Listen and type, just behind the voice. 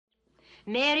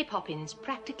Mary Poppins,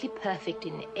 practically perfect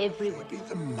in every way. Maybe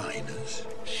the miners.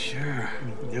 Sure.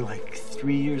 They're like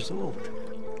 3 years old.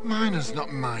 Miners,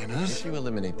 not miners. If you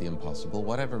eliminate the impossible,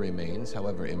 whatever remains,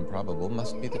 however improbable,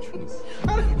 must be the truth.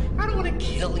 I don't want to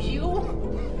kill you.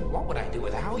 What would I do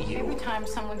without you? Every time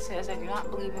someone says, I do not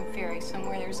believe in fairies,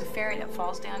 somewhere there's a fairy that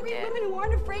falls down dead. Women who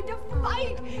aren't afraid to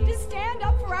fight, to stand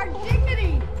up for our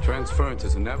dignity. Transference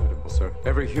is inevitable, sir.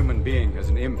 Every human being has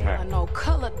an There are impact. no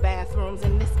colored bathrooms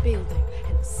in this building.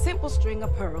 And a simple string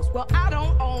of pearls. Well, I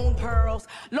don't own pearls.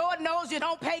 Lord knows you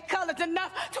don't pay colors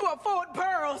enough to afford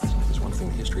pearls. There's one thing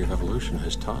the history of evolution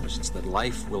has taught us. It's that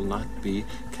life will not be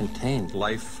contained.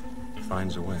 Life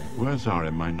finds a way. Words are,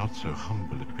 in my not so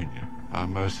humble opinion, our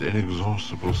most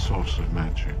inexhaustible source of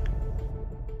magic.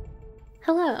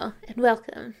 Hello and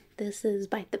welcome. This is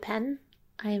Bite the Pen.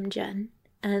 I am Jen,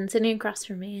 and sitting across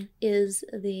from me is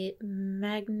the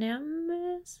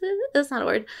magnanimous. That's not a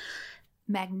word.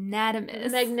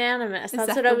 Magnanimous. Magnanimous. That's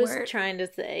that what I the was word? trying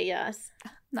to say. Yes.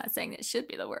 I'm not saying it should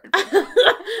be the word.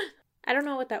 I don't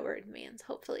know what that word means.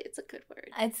 Hopefully, it's a good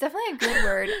word. It's definitely a good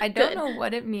word. I don't Good. know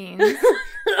what it means.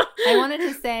 I wanted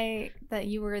to say that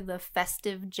you were the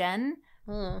festive Jen,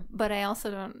 but I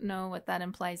also don't know what that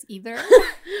implies either.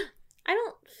 I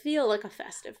don't feel like a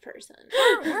festive person.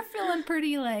 We're feeling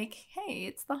pretty like, hey,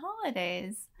 it's the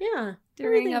holidays Yeah.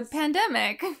 during a everything's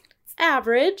pandemic.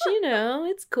 average,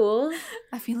 it's cool.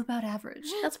 I feel about average.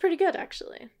 That's pretty good,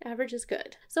 actually. Average is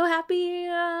good. So happy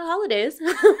holidays.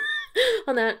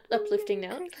 On that uplifting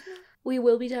note, we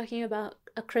will be talking about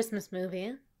a Christmas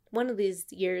movie. One of these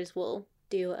years we'll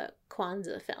do a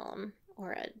Kwanzaa film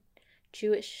or a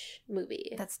Jewish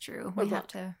movie. That's true. Or We have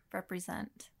book. to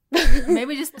represent.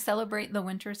 Maybe just celebrate the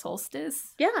winter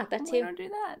solstice. Yeah, that We too. don't do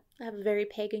that. Have a very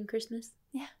pagan Christmas.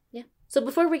 Yeah. Yeah. So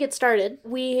before we get started,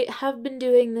 we have been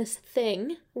doing this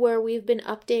thing where we've been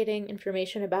updating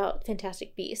information about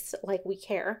Fantastic Beasts, like we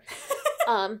care.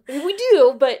 We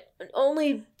do, but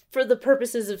only for the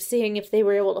purposes of seeing if they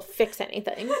were able to fix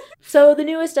anything. So the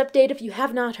newest update, if you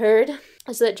have not heard,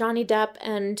 is that Johnny Depp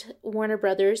and Warner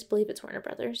Brothers, believe it's Warner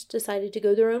Brothers, decided to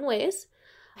go their own ways,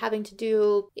 having to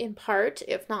do in part,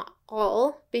 if not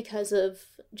all, because of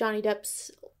Johnny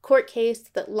Depp's court case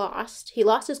that lost. He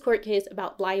lost his court case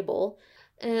about libel,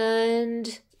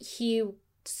 and he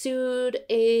sued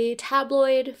a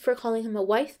tabloid for calling him a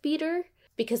wife beater,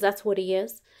 because that's what he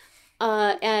is.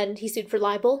 And he sued for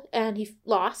libel, and he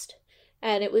lost.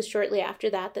 And it was shortly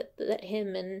after that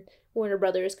him and Warner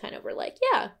Brothers kind of were like,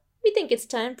 yeah, we think it's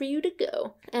time for you to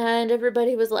go. And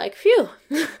everybody was like, phew,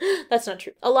 that's not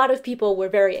true. A lot of people were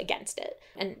very against it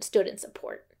and stood in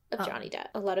support of Johnny Depp.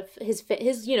 A lot of his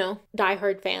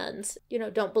diehard fans,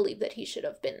 don't believe that he should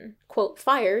have been, quote,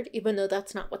 fired, even though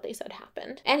that's not what they said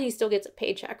happened. And he still gets a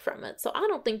paycheck from it. So I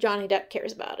don't think Johnny Depp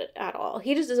cares about it at all.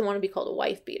 He just doesn't want to be called a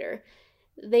wife beater.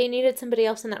 They needed somebody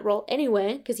else in that role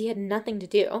anyway, because he had nothing to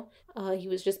do. He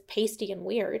was just pasty and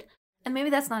weird. And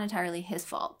maybe that's not entirely his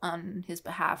fault on his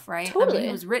behalf, right? Totally. I mean,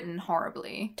 it was written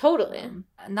horribly. Totally.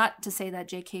 Not to say that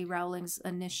J.K. Rowling's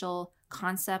initial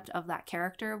concept of that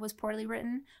character was poorly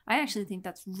written. I actually think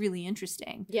that's really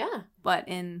interesting. Yeah. But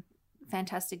in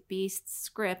Fantastic Beasts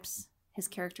scripts, his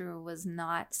character was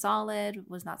not solid,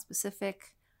 was not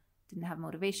specific, didn't have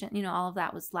motivation. All of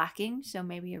that was lacking. So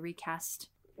maybe a recast.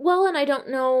 Well, and I don't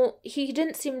know, he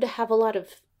didn't seem to have a lot of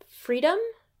freedom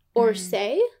or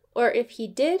say, or if he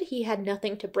did, he had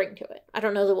nothing to bring to it. I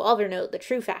don't know that we'll ever know the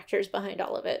true factors behind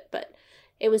all of it, but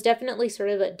it was definitely sort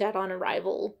of a dead-on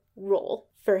arrival role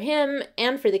for him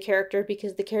and for the character,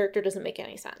 because the character doesn't make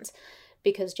any sense,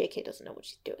 because JK doesn't know what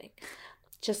she's doing.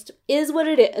 Just is what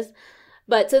it is.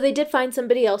 But so they did find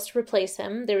somebody else to replace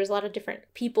him. There was a lot of different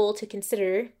people to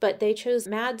consider, but they chose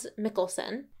Mads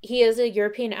Mikkelsen. He is a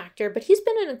European actor, but he's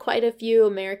been in quite a few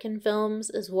American films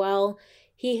as well.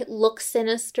 He looks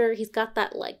sinister. He's got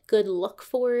that, good look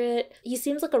for it. He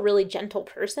seems like a really gentle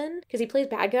person, because he plays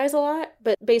bad guys a lot,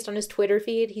 but based on his Twitter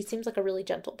feed, he seems like a really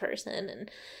gentle person.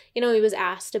 And, he was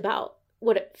asked about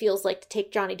what it feels like to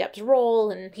take Johnny Depp's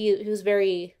role, and he was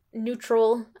very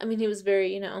neutral. I mean, he was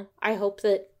very, I hope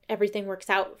that everything works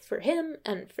out for him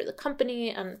and for the company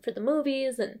and for the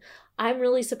movies, and I'm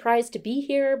really surprised to be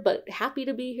here, but happy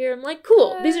to be here. I'm like,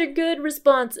 cool, these are good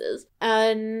responses.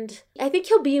 And I think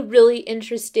he'll be really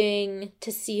interesting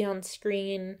to see on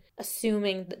screen,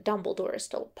 assuming that Dumbledore is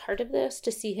still part of this,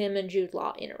 to see him and Jude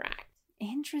Law interact.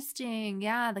 Interesting.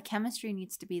 Yeah, the chemistry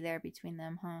needs to be there between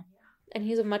them, huh? And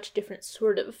he's a much different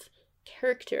sort of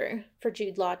character for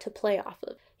Jude Law to play off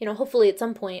of. Hopefully at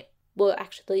some point we'll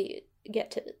actually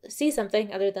get to see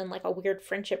something other than a weird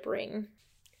friendship ring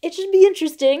it should be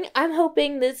interesting. I'm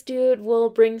hoping this dude will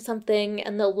bring something,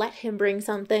 and they'll let him bring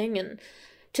something and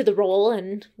to the role,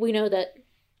 and we know that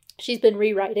she's been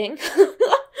rewriting.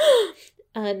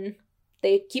 And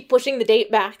they keep pushing the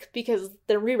date back because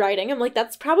they're rewriting. I'm like,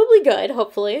 that's probably good,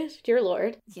 hopefully. Dear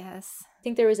Lord. Yes. I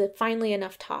think there was finally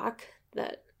enough talk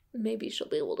that maybe she'll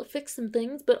be able to fix some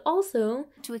things, but also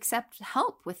to accept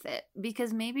help with it,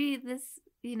 because maybe this,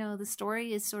 the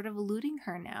story is sort of eluding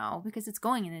her now because it's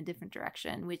going in a different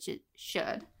direction, which it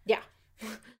should. Yeah.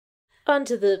 On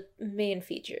to the main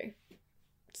feature.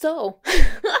 So,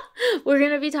 we're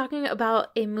going to be talking about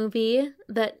a movie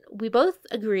that we both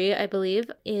agree, I believe,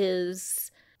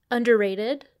 is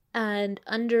underrated and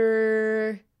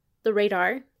under the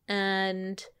radar,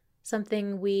 and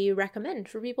something we recommend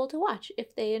for people to watch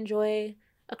if they enjoy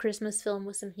a Christmas film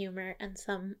with some humor and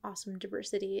some awesome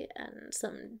diversity and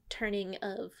some turning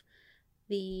of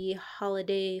the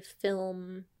holiday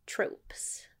film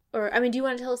tropes. Or, do you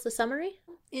want to tell us the summary?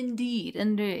 Indeed.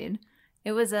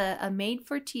 It was a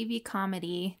made-for-TV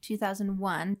comedy,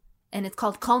 2001, and it's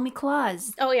called Call Me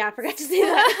Claus. Oh yeah, I forgot to say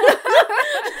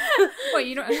that. Wait,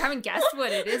 you haven't guessed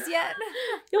what it is yet?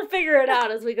 You'll figure it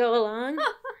out as we go along.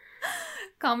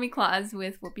 Call Me Claus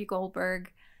with Whoopi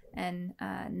Goldberg and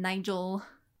Nigel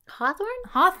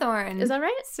Hawthorne? Is that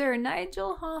right? Sir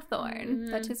Nigel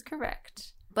Hawthorne. That is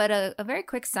correct. But a very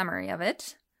quick summary of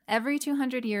it. Every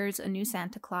 200 years, a new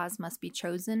Santa Claus must be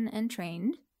chosen and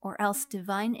trained, or else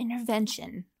divine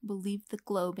intervention will leave the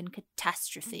globe in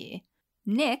catastrophe.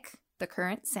 Nick, the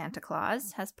current Santa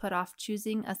Claus, has put off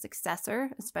choosing a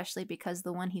successor, especially because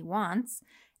the one he wants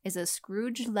is a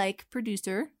Scrooge-like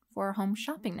producer for a home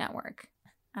shopping network,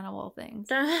 out of all things.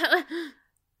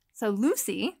 So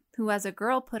Lucy, who as a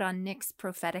girl put on Nick's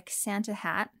prophetic Santa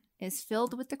hat, is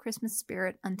filled with the Christmas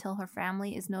spirit until her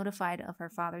family is notified of her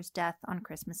father's death on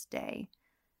Christmas Day.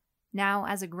 Now,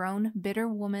 as a grown, bitter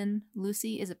woman,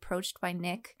 Lucy is approached by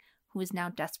Nick, who is now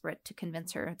desperate to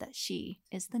convince her that she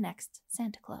is the next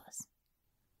Santa Claus.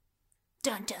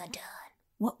 Dun dun dun.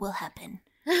 What will happen?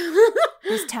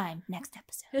 This time, next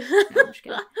episode. No, I'm just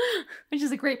kidding. Which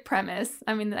is a great premise.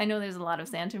 I know there's a lot of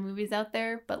Santa movies out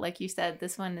there, but like you said,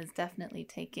 this one is definitely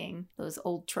taking those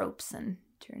old tropes and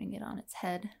turning it on its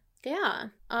head. Yeah.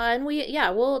 And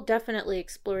we'll definitely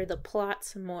explore the plot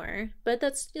some more. But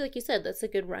that's, like you said, that's a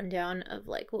good rundown of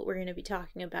like what we're going to be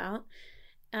talking about.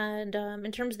 And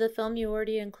in terms of the film, you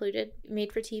already included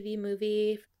made-for-TV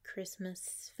movie,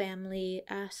 Christmas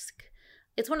family-esque.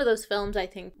 It's one of those films, I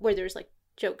think, where there's like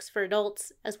jokes for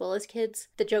adults as well as kids.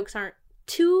 The jokes aren't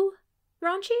too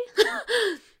raunchy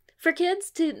for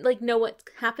kids to like know what's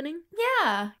happening.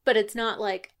 Yeah. But it's not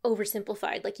like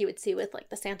oversimplified like you would see with like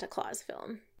the Santa Claus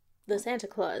film. The Santa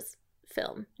Claus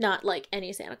film, not like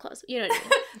any Santa Claus. You know what I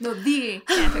mean? No, the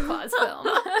Santa Claus film.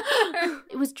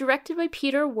 It was directed by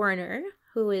Peter Werner,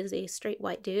 who is a straight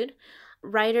white dude.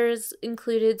 Writers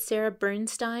included Sarah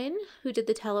Bernstein, who did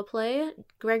the teleplay,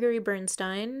 Gregory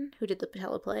Bernstein, who did the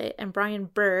teleplay, and Brian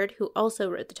Bird, who also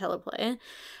wrote the teleplay.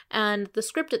 And the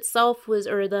script itself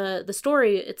the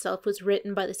story itself was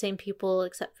written by the same people,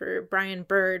 except for Brian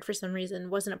Bird, for some reason,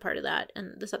 wasn't a part of that,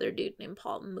 and this other dude named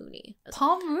Paul Mooney.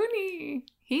 Paul Mooney!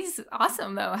 He's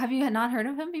awesome, though. Have you not heard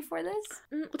of him before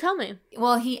this? Tell me.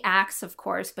 Well, he acts, of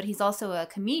course, but he's also a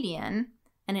comedian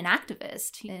and an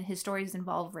activist. His stories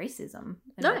involve racism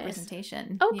and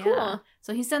representation. Oh, cool.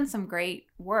 So he's done some great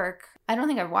work. I don't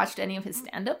think I've watched any of his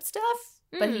stand-up stuff,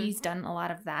 but he's done a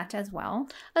lot of that as well.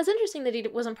 That's interesting that he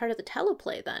wasn't part of the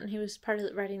teleplay then. He was part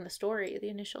of writing the story, the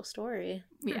initial story.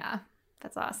 Yeah,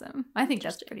 that's awesome. I think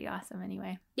that's pretty awesome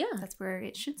anyway. Yeah. That's where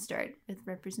it should start, with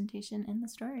representation in the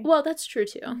story. Well, that's true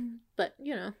too. But,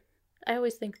 I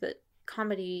always think that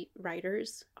comedy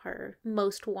writers are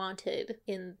most wanted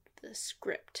in the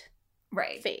script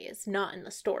phase, not in the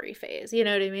story phase. You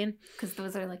know what I mean? Because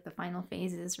those are like the final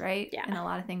phases, right? Yeah. And a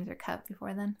lot of things are cut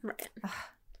before then. Right. Ugh,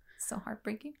 so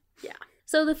heartbreaking. Yeah.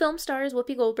 So the film stars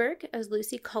Whoopi Goldberg as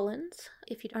Lucy Collins.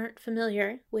 If you aren't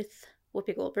familiar with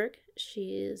Whoopi Goldberg,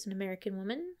 she is an American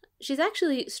woman. She's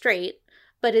actually straight,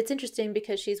 but it's interesting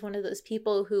because she's one of those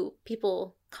people who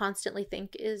people constantly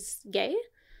think is gay.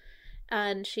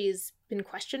 And she's been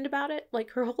questioned about it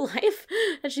like her whole life.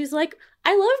 And she's like,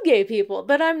 I love gay people,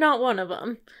 but I'm not one of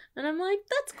them. And I'm like,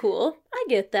 that's cool. I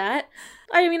get that.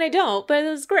 I mean, I don't, but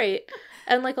it's great.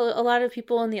 And like a lot of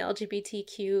people in the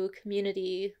LGBTQ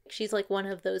community, she's like one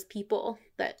of those people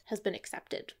that has been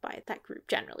accepted by that group,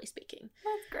 generally speaking.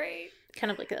 That's great. Kind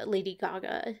of like a Lady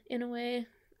Gaga in a way.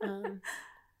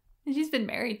 She's been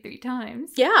married 3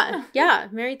 times. Yeah.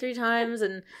 Married 3 times,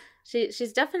 and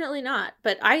she's definitely not.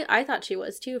 But I thought she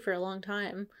was too for a long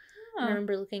time. I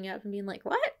remember looking up and being like,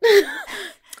 what?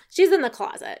 She's in the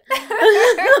closet.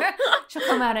 She'll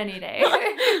come out any day.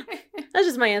 That's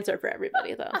just my answer for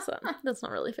everybody, though, so that's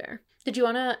not really fair. Did you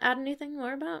want to add anything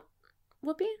more about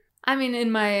Whoopi? I mean, in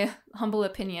my humble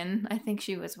opinion, I think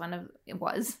she was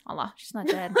Allah, she's not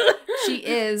dead. She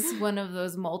is one of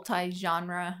those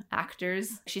multi-genre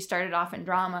actors. She started off in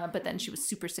drama, but then she was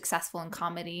super successful in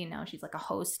comedy. Now she's like a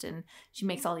host, and she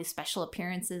makes all these special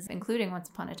appearances, including Once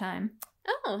Upon a Time.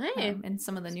 Oh, hey. In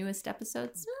some of the newest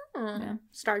episodes. Oh. Yeah.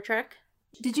 Star Trek.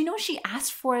 Did you know she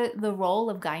asked for the role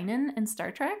of Guinan in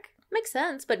Star Trek? Makes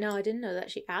sense, but no, I didn't know that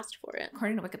she asked for it.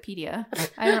 According to Wikipedia.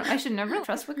 I should never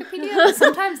trust Wikipedia, but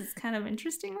sometimes it's kind of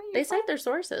interesting when you They cite their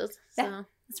sources. So. Yeah,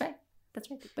 that's right.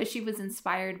 But she was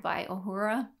inspired by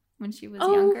Uhura when she was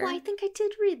younger. Oh, I think I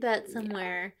did read that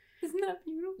somewhere. Yeah. Isn't that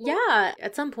beautiful? Yeah.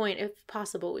 At some point, if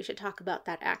possible, we should talk about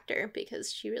that actor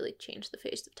because she really changed the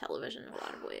face of television in a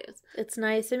lot of ways. It's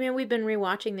nice. I mean, we've been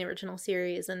rewatching the original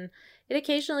series, and it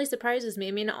occasionally surprises me.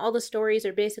 I mean, all the stories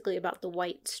are basically about the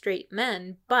white, straight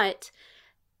men, but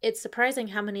it's surprising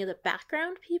how many of the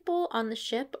background people on the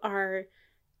ship are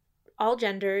all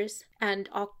genders and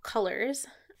all colors.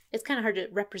 It's kind of hard to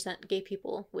represent gay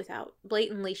people without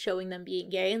blatantly showing them being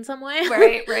gay in some way.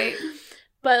 Right.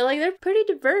 But, like, they're pretty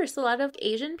diverse. A lot of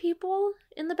Asian people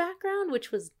in the background,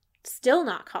 which was still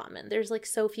not common. There's, like,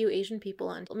 so few Asian people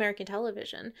on American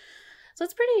television. So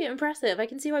it's pretty impressive. I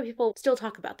can see why people still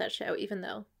talk about that show, even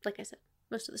though, like I said,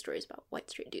 most of the story is about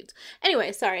white straight dudes.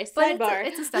 Anyway, sorry, sidebar. But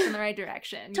it's a step in the right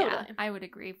direction. Totally. Yeah, I would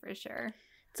agree for sure.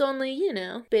 It's only,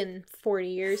 been 40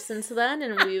 years since then,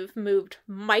 and we've moved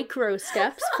micro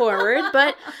steps forward,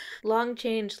 but long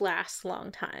change lasts a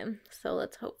long time. So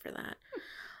let's hope for that.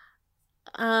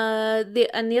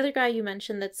 The other guy you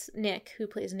mentioned that's Nick, who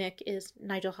plays Nick, is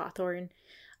Nigel Hawthorne.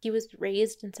 He was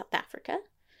raised in South Africa,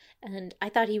 and I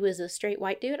thought he was a straight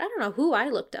white dude. I don't know who I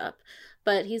looked up,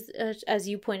 but he's, as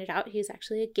you pointed out, he's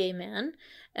actually a gay man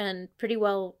and pretty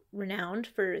well renowned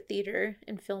for theater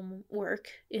and film work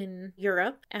in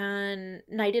Europe and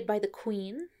knighted by the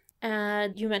Queen.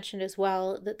 And you mentioned as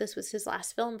well that this was his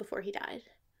last film before he died.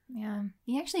 Yeah.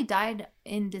 He actually died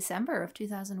in December of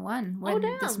 2001 when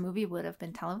this movie would have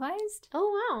been televised.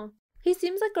 Oh, wow. He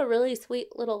seems like a really sweet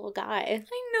little guy.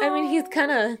 I know. I mean, he's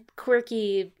kind of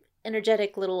quirky,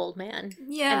 energetic little old man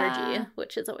energy,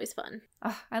 which is always fun.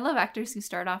 Oh, I love actors who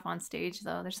start off on stage,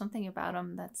 though. There's something about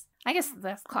them that's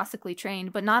classically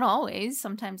trained, but not always.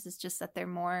 Sometimes it's just that they're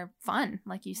more fun.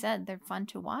 Like you said, they're fun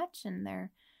to watch, and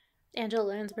they're... Angela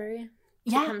Lansbury.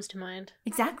 She comes to mind.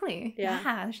 Exactly.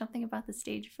 Yeah. There's something about the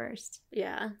stage first.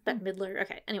 Yeah. Bette Midler.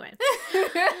 Okay, anyway.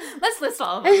 Let's list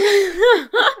all of them.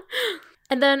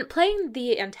 And then playing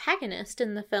the antagonist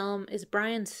in the film is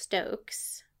Brian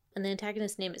Stokes. And the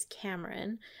antagonist's name is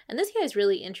Cameron. And this guy is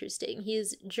really interesting.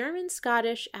 He's German,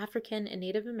 Scottish, African, and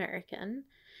Native American.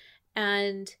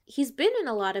 And he's been in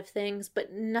a lot of things,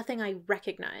 but nothing I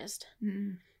recognized.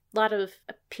 Mm. A lot of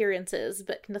appearances,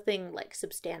 but nothing, like,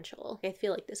 substantial. I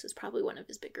feel like this is probably one of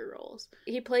his bigger roles.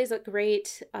 He plays a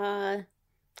great, how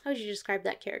would you describe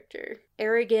that character?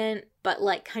 Arrogant, but,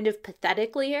 like, kind of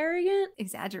pathetically arrogant?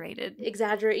 Exaggerated.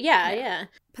 Yeah.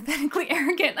 Pathetically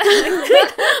arrogant.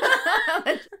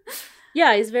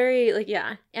 Yeah, he's very, like,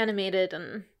 animated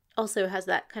and also has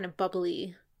that kind of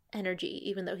bubbly energy,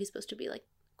 even though he's supposed to be, like,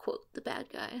 quote, the bad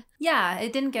guy. Yeah,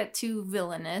 it didn't get too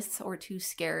villainous or too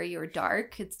scary or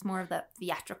dark. It's more of that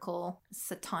theatrical,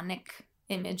 satanic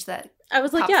image that I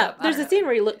was like, there's a scene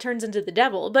where he turns into the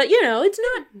devil, but, it's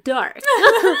not dark.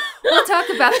 We'll talk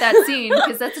about that scene,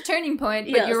 because that's a turning point,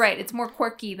 but yes. You're right, it's more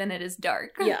quirky than it is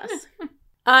dark. Yes.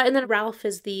 And then Ralph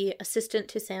is the assistant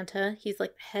to Santa. He's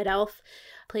like the head elf,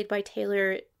 played by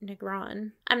Taylor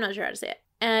Negron. I'm not sure how to say it.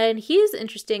 And he's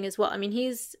interesting as well. I mean,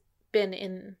 he's been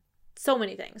in so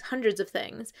many things, hundreds of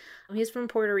things. He's from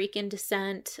Puerto Rican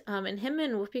descent, and him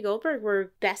and Whoopi Goldberg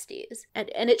were besties.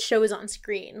 And it shows on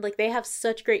screen. Like, they have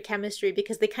such great chemistry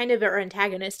because they kind of are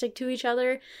antagonistic to each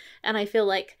other. And I feel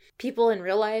like people in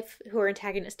real life who are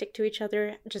antagonistic to each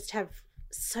other just have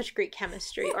such great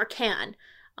chemistry, or can,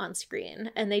 on screen.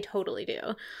 And they totally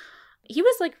do. He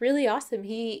was, like, really awesome.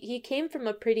 He came from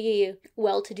a pretty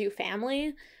well-to-do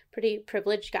family, pretty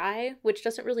privileged guy, which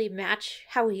doesn't really match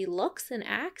how he looks and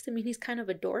acts. I mean, he's kind of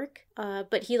a dork,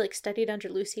 but he, like, studied under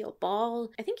Lucille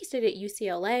Ball. I think he studied at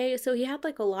UCLA, so he had,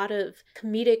 like, a lot of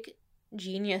comedic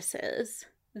geniuses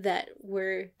that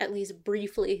were at least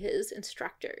briefly his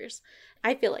instructors.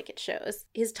 I feel like it shows.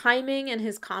 His timing and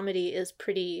his comedy is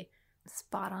pretty...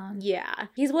 spot on. Yeah.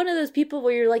 He's one of those people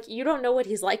where you're like, you don't know what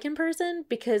he's like in person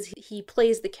because he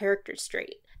plays the character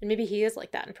straight. And maybe he is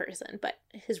like that in person, but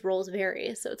his roles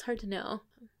vary, so it's hard to know.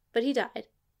 But he died.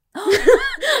 What?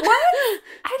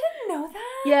 I didn't know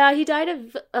that. Yeah, he died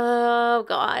of, oh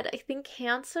god, I think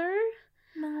cancer?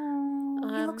 No.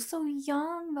 He looks so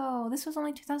young, though. This was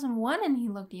only 2001 and he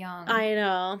looked young. I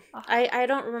know. I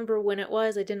don't remember when it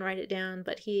was. I didn't write it down,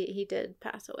 but he did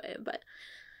pass away. But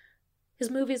his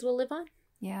movies will live on.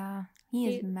 Yeah, he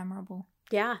is memorable.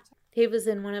 Yeah. He was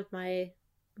in one of my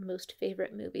most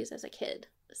favorite movies as a kid.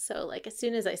 So, like, as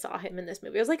soon as I saw him in this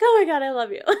movie, I was like, oh my god, I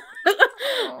love you.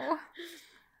 Oh.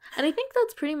 And I think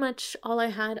that's pretty much all I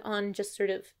had on just sort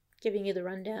of giving you the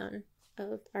rundown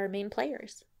of our main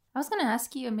players. I was going to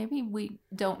ask you, maybe we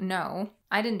don't know.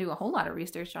 I didn't do a whole lot of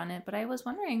research on it, but I was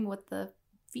wondering what the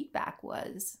feedback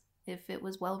was, if it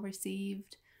was well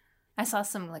received. I saw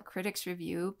some like critics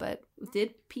review, but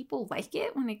did people like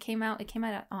it when it came out? It came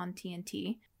out on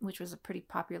TNT, which was a pretty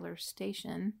popular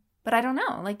station. But I don't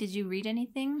know. Like, did you read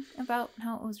anything about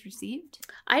how it was received?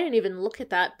 I didn't even look at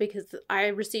that because I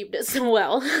received it so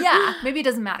well. Yeah, maybe it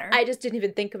doesn't matter. I just didn't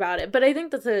even think about it. But I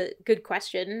think that's a good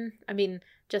question. I mean,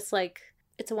 just like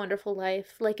It's a Wonderful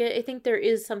Life. Like, I think there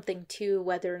is something to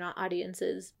whether or not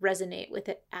audiences resonate with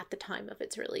it at the time of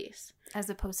its release.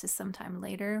 As opposed to sometime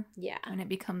later. Yeah. When it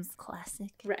becomes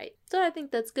classic. Right. So I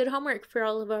think that's good homework for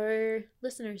all of our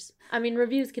listeners. I mean,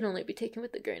 reviews can only be taken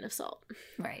with a grain of salt.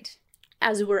 Right.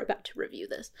 As we're about to review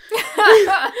this.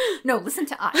 No, listen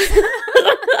to us.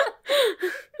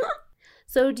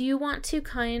 So do you want to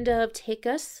kind of take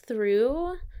us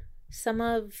through some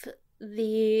of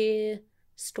the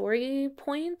story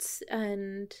points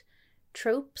and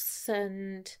tropes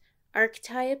and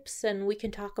archetypes, and we can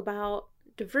talk about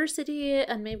diversity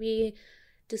and maybe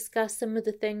discuss some of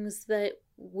the things that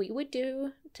we would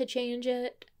do to change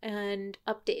it and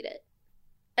update it.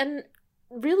 And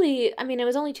really, I mean, it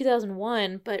was only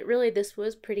 2001, but really this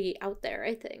was pretty out there,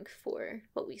 I think, for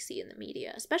what we see in the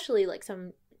media, especially like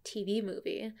some TV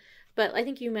movie. But I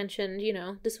think you mentioned, you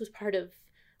know, this was part of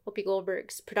Whoopi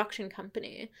Goldberg's production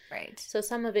company. Right. So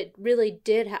some of it really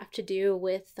did have to do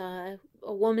with a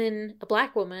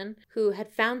Black woman who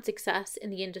had found success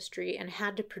in the industry and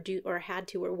had to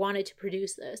wanted to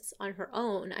produce this on her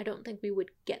own. I don't think we would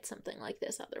get something like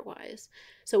this otherwise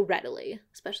so readily,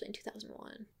 especially in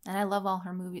 2001. And I love all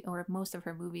her movies, or most of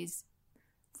her movies,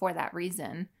 for that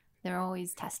reason. They're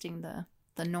always testing the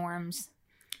norms.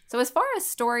 So as far as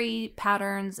story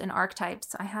patterns and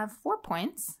archetypes, I have 4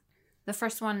 points. The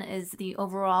first one is the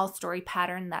overall story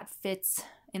pattern that fits,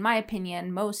 in my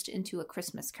opinion, most into A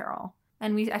Christmas Carol.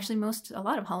 And a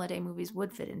lot of holiday movies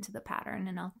would fit into the pattern,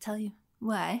 and I'll tell you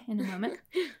why in a moment.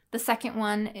 The second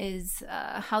one is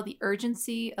how the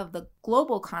urgency of the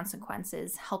global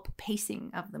consequences help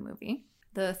pacing of the movie.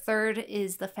 The third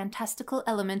is the fantastical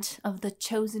element of the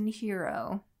chosen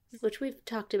hero, which we've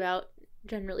talked about,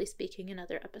 generally speaking, in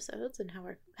other episodes, and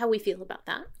how we feel about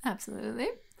that. Absolutely.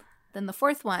 Then the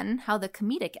fourth one, how the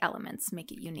comedic elements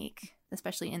make it unique,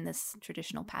 especially in this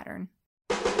traditional pattern.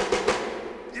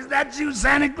 Is that you,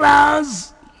 Santa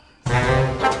Claus?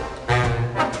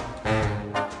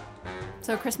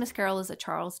 So A Christmas Carol is a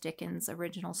Charles Dickens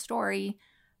original story,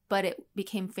 but it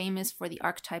became famous for the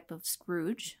archetype of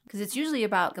Scrooge, because it's usually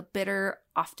about a bitter,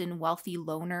 often wealthy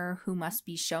loner who must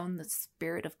be shown the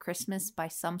spirit of Christmas by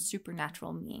some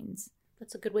supernatural means.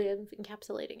 That's a good way of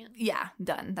encapsulating it. Yeah,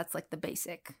 done. That's like the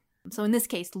basic. So in this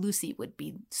case, Lucy would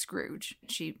be Scrooge.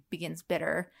 She begins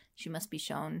bitter. She must be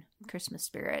shown Christmas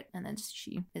spirit, and then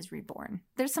she is reborn.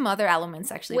 There's some other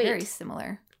elements actually very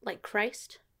similar. Like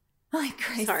Christ? Like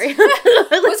Christ. Sorry.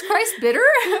 Was Christ bitter?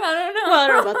 I don't know. Well, I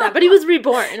don't know about that, but he was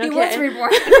reborn. Okay. He was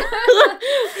reborn.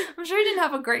 I'm sure he didn't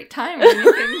have a great time or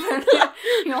anything, but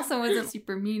he also wasn't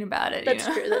super mean about it. That's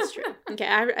true. That's true. Okay,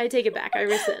 I take it back. I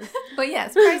rescind. But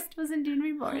yes, Christ was indeed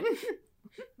reborn.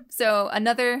 So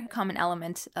another common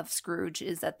element of Scrooge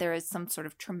is that there is some sort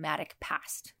of traumatic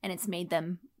past, and it's made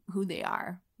them who they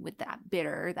are, with that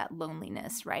bitter, that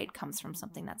loneliness, right, comes from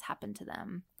something that's happened to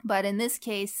them. But in this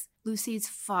case, Lucy's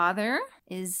father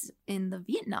is in the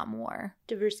Vietnam War.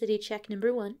 Diversity check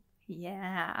number 1.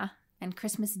 Yeah. And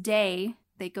Christmas Day,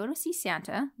 they go to see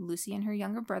Santa, Lucy and her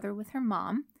younger brother with her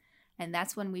mom. And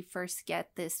that's when we first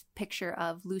get this picture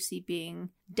of Lucy being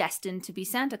destined to be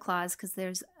Santa Claus, because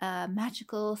there's a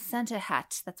magical Santa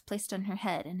hat that's placed on her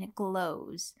head and it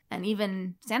glows. And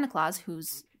even Santa Claus,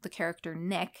 who's the character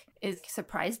Nick, is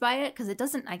surprised by it, because it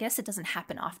doesn't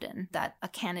happen often that a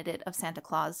candidate of Santa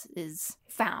Claus is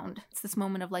found. It's this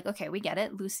moment of like, okay, we get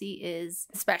it. Lucy is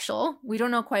special. We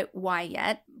don't know quite why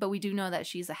yet, but we do know that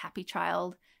she's a happy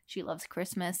child. She loves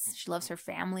Christmas. She loves her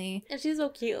family. And she's so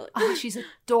cute. Oh, she's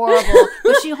adorable.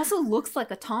 But she also looks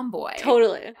like a tomboy.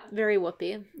 Totally. Very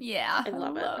Whoopi. Yeah. I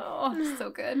love it. Oh, so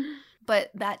good. But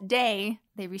that day,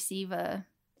 they receive a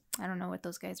I don't know what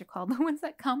those guys are called, the ones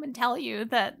that come and tell you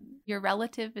that your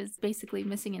relative is basically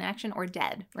missing in action or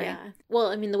dead, right? Yeah. Well,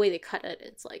 I mean, the way they cut it,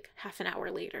 it's like half an hour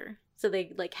later. So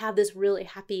they like have this really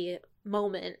happy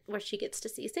moment where she gets to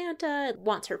see Santa,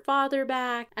 wants her father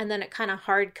back, and then it kind of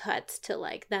hard cuts to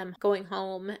like them going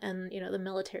home and, you know, the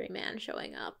military man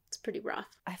showing up. It's pretty rough.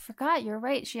 I forgot, you're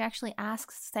right. She actually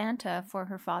asks Santa for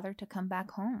her father to come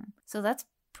back home. So that's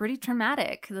pretty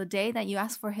traumatic. The day that you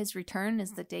ask for his return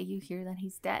is the day you hear that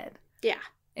he's dead. Yeah.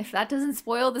 If that doesn't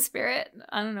spoil the spirit,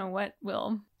 I don't know what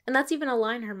will. And that's even a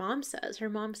line her mom says. Her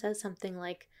mom says something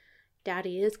like,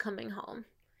 Daddy is coming home.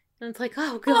 And it's like,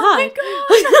 oh, God. Oh, my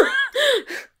God.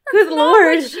 Good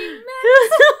Lord.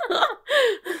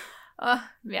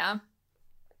 Yeah.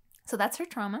 So that's her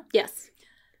trauma. Yes.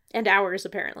 And ours,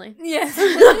 apparently. Yes.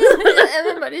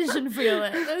 Everybody should feel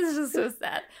it. That's just so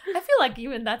sad. I feel like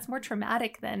even that's more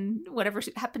traumatic than whatever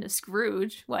happened to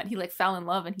Scrooge. What, he like fell in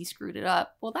love and he screwed it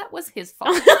up. Well, that was his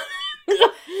fault.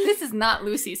 This is not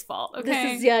Lucy's fault,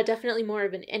 okay? This is, definitely more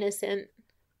of an innocent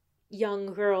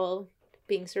young girl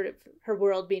being sort of, her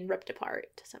world being ripped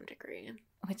apart to some degree.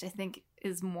 Which I think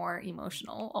is more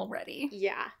emotional already.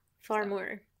 Yeah, far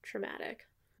more traumatic.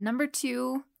 Number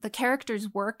 2, the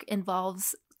character's work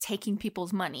involves taking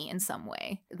people's money in some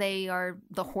way. They are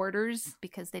the hoarders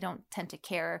because they don't tend to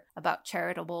care about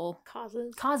charitable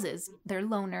causes. They're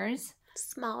loners.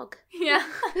 Smog. Yeah.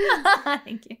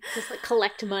 Thank you. Just like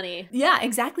collect money. Yeah,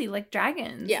 exactly. Like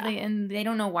dragons. Yeah. And they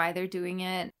don't know why they're doing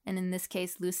it. And in this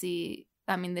case, Lucy,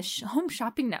 the Home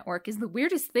Shopping Network is the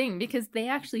weirdest thing because they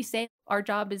actually say our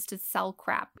job is to sell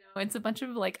crap. It's a bunch of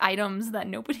like items that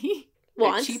nobody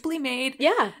wants. Cheaply made.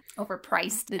 Yeah.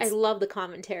 Overpriced. I love the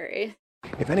commentary.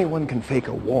 If anyone can fake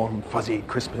a warm, fuzzy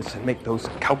Christmas and make those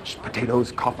couch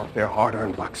potatoes cough up their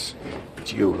hard-earned bucks,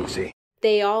 it's you, Lucy.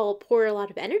 They all pour a lot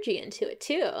of energy into it,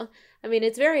 too. I mean,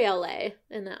 it's very LA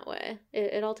in that way.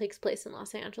 It all takes place in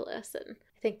Los Angeles, and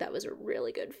I think that was a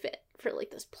really good fit for, like,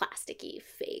 this plasticky,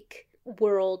 fake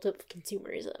world of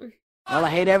consumerism. Well, I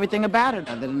hate everything about it.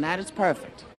 Other than that, it's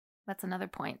perfect. That's another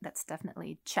point that's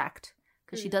definitely checked.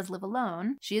 Because she does live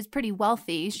alone. She is pretty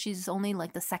wealthy. She's only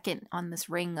like the second on this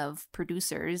ring of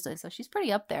producers. So she's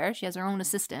pretty up there. She has her own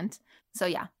assistant. So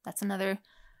yeah, that's another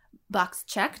box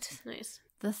checked. Nice.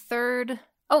 The third,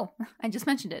 I just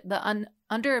mentioned it. The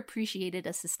underappreciated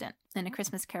assistant. In A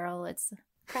Christmas Carol, it's...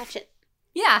 Cratchit.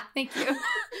 Yeah, thank you.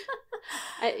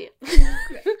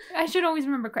 I should always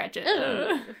remember Cratchit.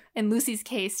 In Lucy's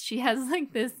case, she has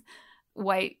like this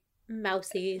white...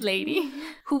 mousy lady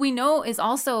who we know is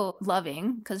also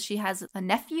loving because she has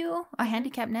a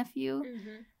handicapped nephew,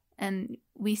 and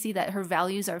we see that her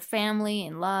values are family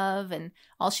and love, and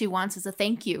all she wants is a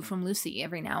thank you from Lucy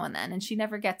every now and then, and she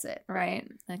never gets it,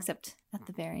 right? Except at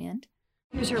the very end.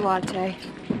 Here's your latte.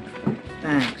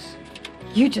 Thanks.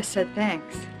 You just said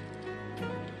thanks.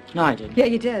 No, I didn't. Yeah,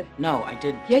 you did. No, I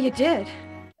did. Yeah, you did.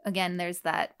 Again, there's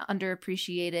that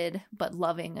underappreciated but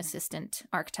loving assistant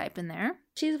archetype in there.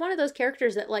 She's one of those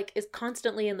characters that like is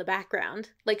constantly in the background.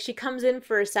 Like she comes in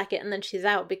for a second and then she's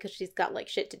out because she's got like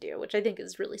shit to do, which I think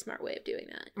is a really smart way of doing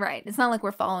that. Right. It's not like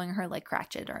we're following her like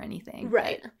Cratchit or anything.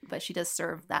 Right. But she does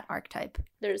serve that archetype.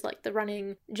 There's like the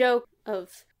running joke of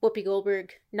Whoopi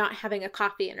Goldberg not having a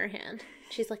coffee in her hand.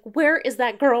 She's like, where is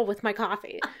that girl with my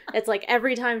coffee? It's like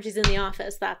every time she's in the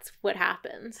office, that's what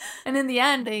happens. And in the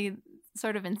end, they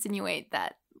sort of insinuate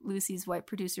that Lucy's white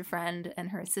producer friend and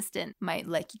her assistant might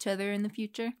like each other in the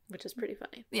future. Which is pretty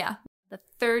funny. Yeah. The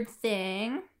third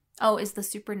thing, is the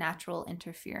supernatural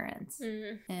interference.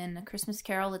 In A Christmas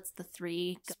Carol, it's the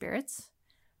 3 spirits.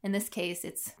 In this case,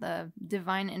 it's the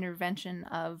divine intervention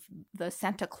of the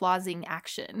Santa Clausing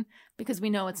action, because we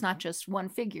know it's not just one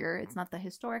figure. It's not the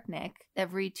historic Nick.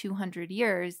 Every 200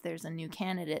 years, there's a new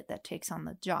candidate that takes on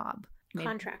the job.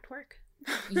 Contract work.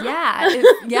 Yeah,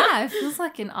 it feels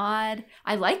like an odd...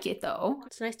 I like it, though.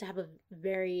 It's nice to have a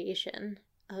variation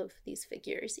of these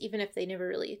figures, even if they never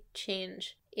really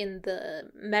change in the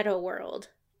meta world.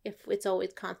 If it's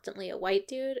always constantly a white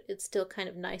dude, it's still kind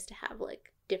of nice to have,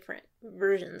 like, different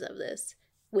versions of this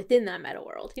within that meta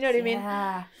world. You know what I mean?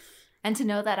 Yeah. And to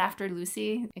know that after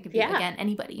Lucy, it could be, again,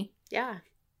 anybody. Yeah.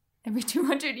 Every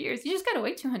 200 years. You just gotta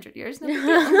wait 200 years. No big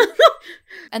deal.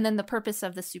 And then the purpose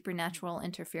of the supernatural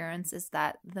interference is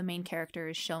that the main character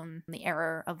is shown the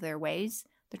error of their ways.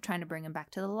 They're trying to bring them back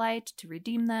to the light, to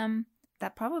redeem them.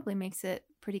 That probably makes it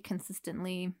pretty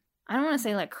consistently, I don't want to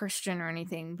say like Christian or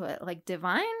anything, but like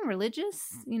divine,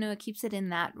 religious. You know, it keeps it in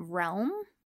that realm.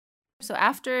 So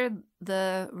after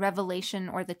the revelation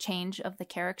or the change of the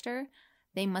character,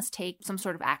 they must take some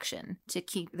sort of action to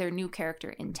keep their new character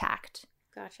intact.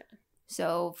 Gotcha.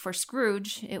 So for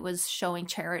Scrooge, it was showing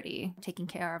charity, taking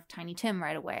care of Tiny Tim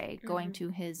right away, going to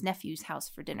his nephew's house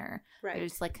for dinner. Right.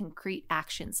 There's like concrete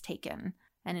actions taken.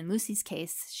 And in Lucy's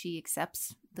case, she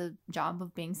accepts the job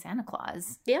of being Santa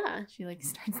Claus. Yeah. She like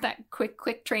starts that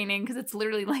quick training because it's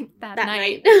literally like that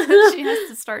night. night. She has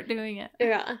to start doing it.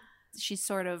 Yeah. She's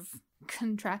sort of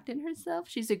contracted herself.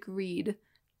 She's agreed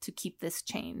to keep this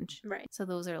change. Right. So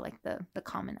those are like the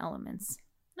common elements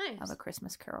of A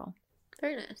Christmas Carol.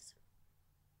 Very nice.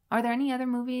 Are there any other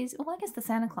movies? Well, I guess the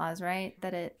Santa Claus, right?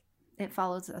 That it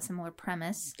follows a similar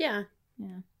premise. Yeah.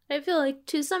 Yeah. I feel like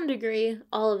to some degree,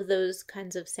 all of those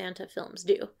kinds of Santa films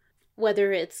do.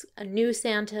 Whether it's a new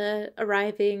Santa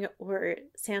arriving or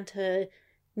Santa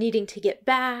needing to get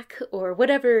back or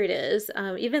whatever it is.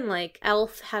 Even like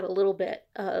Elf had a little bit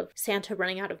of Santa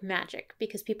running out of magic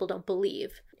because people don't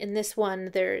believe. In this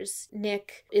one, there's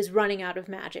Nick is running out of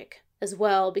magic as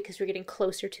well because we're getting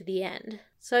closer to the end.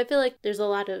 So I feel like there's a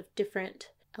lot of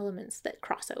different elements that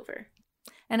cross over.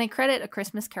 And I credit A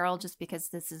Christmas Carol just because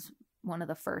this is one of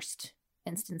the first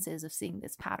instances of seeing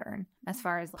this pattern as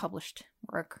far as published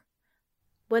work.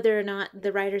 Whether or not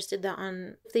the writers did that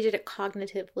if they did it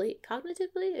cognitively,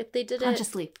 if they did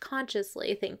it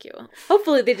consciously, thank you.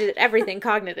 Hopefully they did everything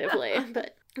cognitively,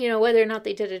 but whether or not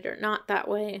they did it or not that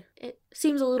way, it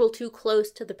seems a little too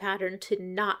close to the pattern to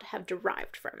not have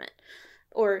derived from it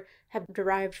or have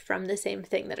derived from the same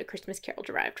thing that A Christmas Carol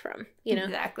derived from,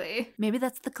 Exactly. Maybe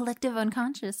that's the collective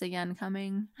unconscious again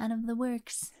coming out of the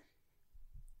works.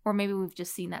 Or maybe we've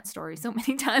just seen that story so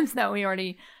many times that we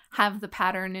already have the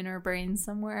pattern in our brains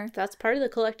somewhere. That's part of the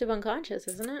collective unconscious,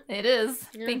 isn't it? It is.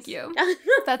 Yes. Thank you.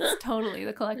 That's totally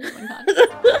the collective unconscious.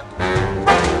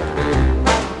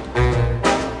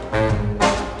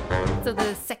 So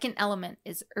the second element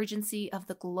is urgency of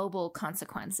the global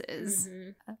consequences.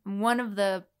 Mm-hmm. One of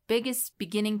the biggest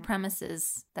beginning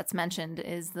premises that's mentioned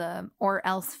is the or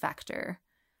else factor,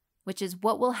 which is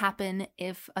what will happen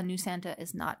if a new Santa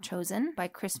is not chosen by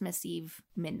Christmas Eve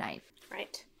midnight.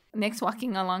 Right. Nick's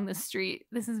walking along the street.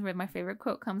 This is where my favorite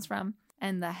quote comes from.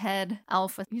 And the head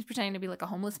elf, he's pretending to be like a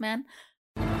homeless man.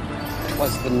 It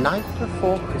was the night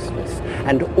before Christmas,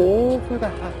 and all through the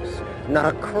house,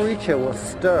 not a creature was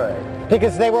stirred,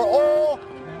 because they were all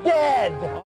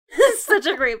dead. Such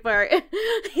a great part.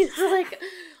 He's like,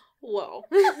 whoa.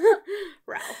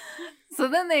 Ralph. So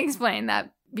then they explain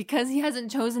that because he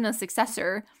hasn't chosen a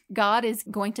successor, God is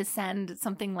going to send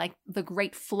something like the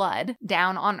Great Flood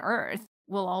down on Earth.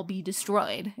 Will all be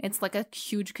destroyed. It's like a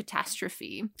huge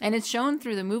catastrophe. And it's shown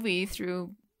through the movie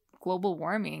through global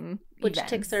warming Which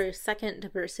events. takes our second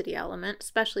diversity element,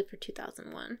 especially for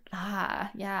 2001.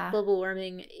 Ah, yeah. Global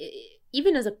warming,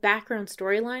 even as a background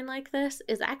storyline like this,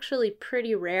 is actually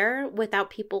pretty rare without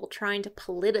people trying to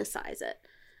politicize it.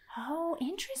 Oh,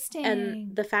 interesting.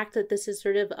 And the fact that this is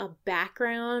sort of a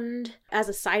background as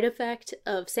a side effect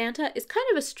of Santa is kind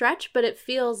of a stretch, but it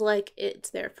feels like it's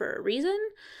there for a reason.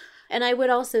 And I would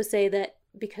also say that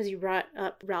because you brought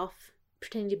up Ralph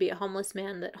pretending to be a homeless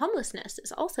man, that homelessness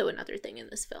is also another thing in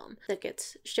this film that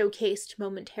gets showcased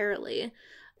momentarily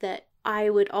that I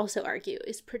would also argue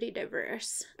is pretty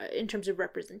diverse in terms of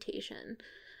representation,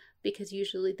 because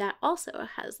usually that also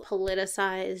has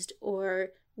politicized or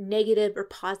negative or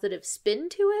positive spin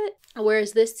to it,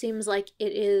 whereas this seems like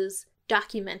it is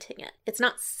documenting it. It's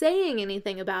not saying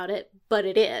anything about it, but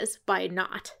it is by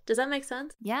not. Does that make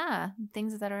sense? Yeah.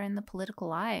 Things that are in the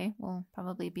political eye will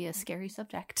probably be a scary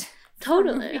subject.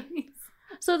 Totally.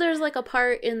 So there's like a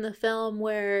part in the film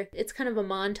where it's kind of a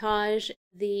montage.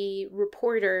 The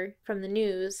reporter from the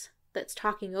news that's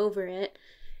talking over it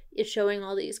is showing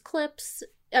all these clips.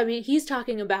 I mean, he's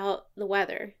talking about the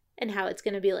weather and how it's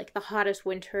going to be like the hottest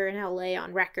winter in LA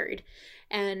on record.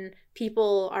 And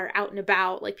people are out and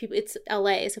about, like people, it's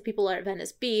LA, so people are at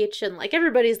Venice Beach and like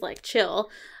everybody's like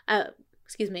chill.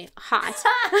 Hot.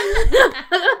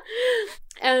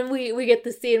 And we get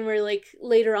the scene where like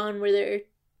later on where they're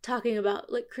talking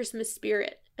about like Christmas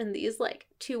spirit and these like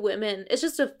two women. It's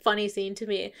just a funny scene to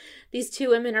me. These two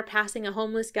women are passing a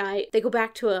homeless guy. They go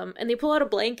back to him and they pull out a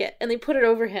blanket and they put it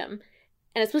over him.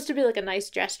 And it's supposed to be like a nice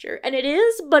gesture. And it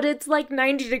is, but it's like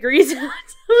 90 degrees out.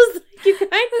 I was like, you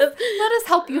kind of... Let us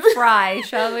help you fry,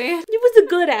 shall we? It was a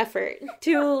good effort.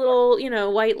 Two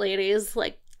little, white ladies,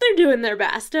 like, they're doing their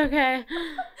best, okay?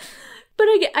 But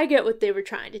I get what they were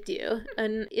trying to do.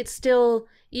 And it's still,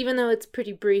 even though it's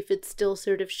pretty brief, it's still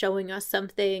sort of showing us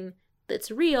something that's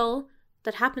real,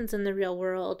 that happens in the real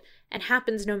world, and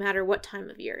happens no matter what time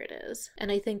of year it is.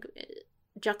 And I think...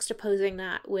 juxtaposing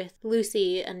that with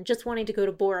Lucy and just wanting to go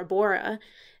to Bora Bora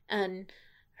and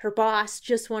her boss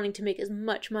just wanting to make as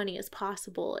much money as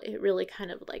possible, it really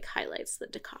kind of like highlights the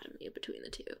dichotomy between the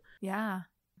two. Yeah.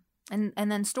 And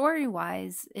then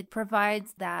story-wise, it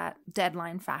provides that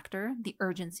deadline factor, the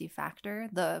urgency factor,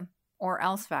 the or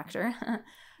else factor,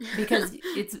 because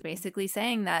it's basically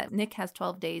saying that Nick has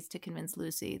 12 days to convince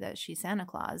Lucy that she's Santa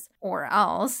Claus, or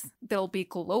else there'll be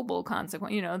global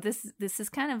consequence. You know, this is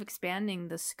kind of expanding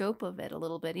the scope of it a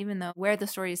little bit, even though where the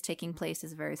story is taking place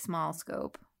is a very small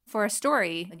scope. For a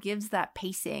story, it gives that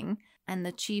pacing, and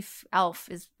the chief elf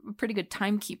is a pretty good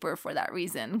timekeeper for that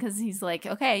reason, because he's like,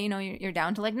 okay, you know, you're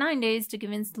down to like 9 days to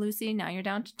convince Lucy, now you're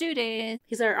down to 2 days.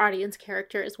 He's our audience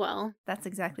character as well. That's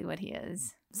exactly what he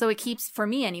is. So it keeps, for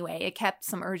me anyway, it kept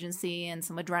some urgency and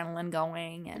some adrenaline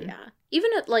going. And yeah.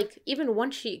 Even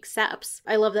once she accepts,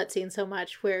 I love that scene so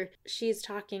much where she's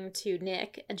talking to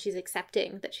Nick and she's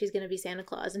accepting that she's going to be Santa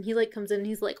Claus. And he like comes in and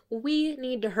he's like, we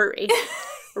need to hurry.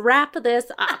 Wrap this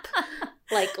up.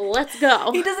 Like, let's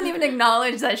go. He doesn't even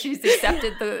acknowledge that she's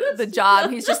accepted the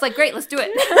job. He's just like, great, let's do it.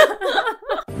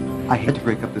 I hate to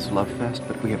break up this love fest,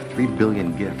 but we have 3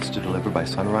 billion gifts to deliver by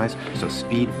sunrise, so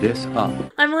speed this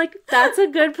up. I'm like, that's a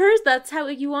good person. That's how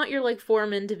you want your like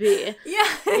foreman to be. Yeah.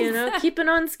 You know, keeping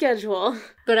on schedule.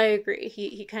 But I agree.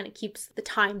 He kind of keeps the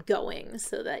time going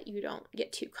so that you don't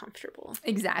get too comfortable.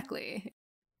 Exactly.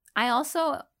 I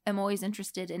also am always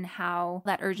interested in how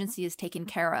that urgency is taken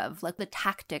care of, like the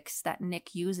tactics that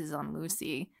Nick uses on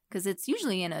Lucy, because it's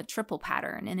usually in a triple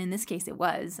pattern, and in this case it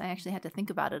was. I actually had to think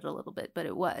about it a little bit, but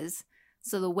it was.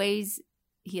 So the ways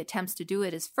he attempts to do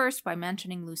it is first by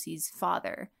mentioning Lucy's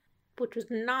father. Which was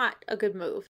not a good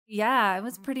move. Yeah, it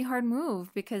was a pretty hard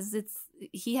move because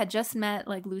he had just met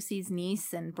like Lucy's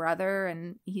niece and brother,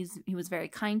 and he was very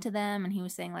kind to them, and he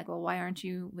was saying like, well, why aren't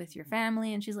you with your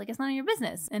family? And she's like, it's none of your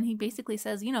business. And he basically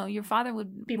says, you know, your father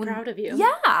would be proud of you.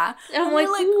 Yeah. And I'm like,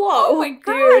 whoa, oh my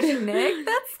gosh, Nick,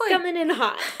 that's like coming in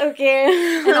hot.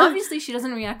 Okay. And obviously she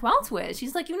doesn't react well to it.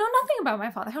 She's like, you know nothing about my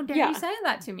father. How dare you say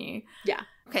that to me? Yeah.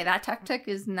 Okay, that tactic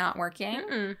is not working.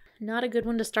 Mm-mm. Not a good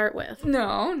one to start with.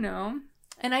 No.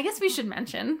 And I guess we should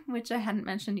mention, which I hadn't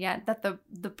mentioned yet, that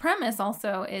the premise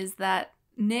also is that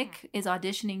Nick is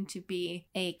auditioning to be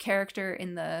a character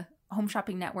in the Home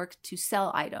Shopping Network to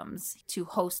sell items, to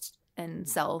host and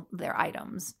sell their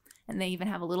items. And they even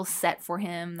have a little set for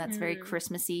him that's very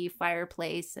Christmassy,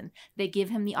 fireplace, and they give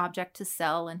him the object to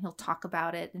sell, and he'll talk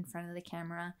about it in front of the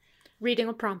camera. Reading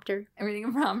a prompter.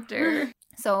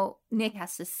 So Nick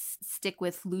has to stick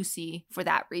with Lucy for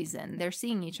that reason. They're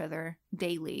seeing each other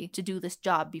daily to do this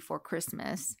job before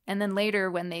Christmas. And then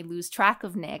later when they lose track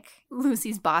of Nick,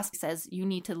 Lucy's boss says, you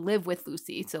need to live with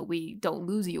Lucy so we don't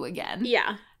lose you again.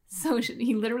 Yeah. So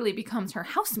he literally becomes her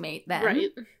housemate then. Right.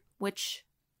 Which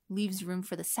leaves room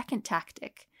for the second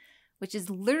tactic, which is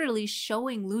literally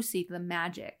showing Lucy the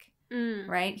magic.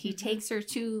 Right? He takes her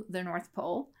to the North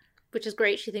Pole. Which is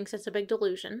great. She thinks it's a big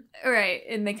delusion. Right.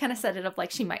 And they kind of set it up like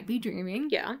she might be dreaming.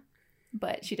 Yeah.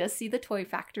 But she does see the toy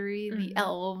factory, the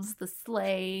elves, the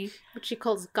sleigh. Which she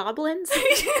calls goblins. Oh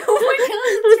my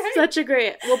God. It's such a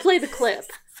great... We'll play the clip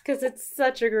because it's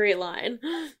such a great line.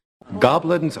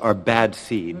 Goblins are bad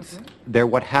seeds. They're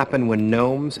what happen when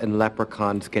gnomes and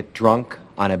leprechauns get drunk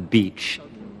on a beach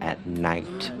at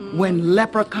night. When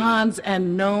leprechauns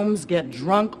and gnomes get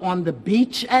drunk on the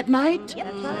beach at night?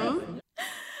 Yeah, that's right.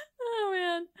 Oh,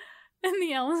 man. And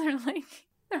the elves are like,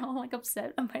 they're all like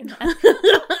upset by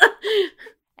that.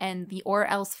 And the or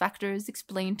else factor is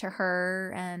explained to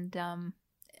her, and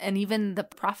even the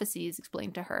prophecy is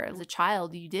explained to her. As a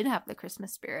child, you did have the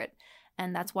Christmas spirit,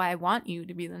 and that's why I want you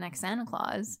to be the next Santa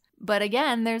Claus. But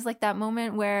again, there's like that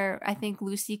moment where I think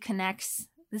Lucy connects,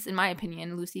 this in my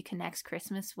opinion, Lucy connects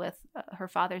Christmas with her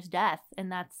father's death,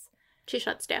 and that's... She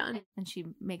shuts down. And she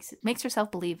makes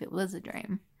herself believe it was a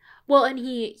dream. Well, and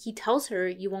he tells her,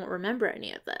 you won't remember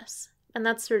any of this. And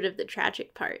that's sort of the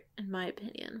tragic part, in my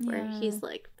opinion, where he's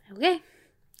like, okay.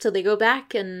 So they go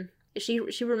back, and she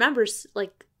remembers,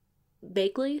 like,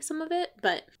 vaguely some of it,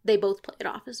 but they both play it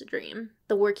off as a dream.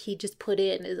 The work he just put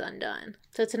in is undone.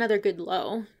 So it's another good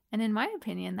low. And in my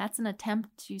opinion, that's an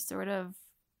attempt to sort of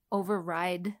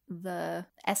override the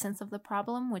essence of the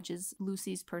problem, which is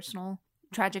Lucy's personal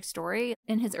tragic story.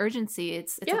 In his urgency,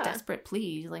 it's a desperate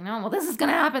plea. He's like, no, well, this is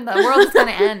gonna happen, the world is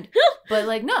gonna end. But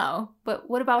like, no, but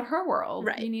what about her world?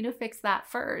 Right. You need to fix that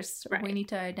first. Right. We need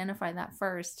to identify that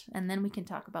first, and then we can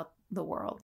talk about the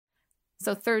world.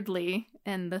 So thirdly,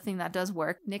 and the thing that does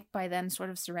work, Nick by then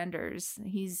sort of surrenders.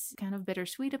 He's kind of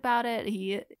bittersweet about it.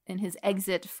 He, in his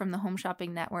exit from the Home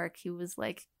Shopping Network, he was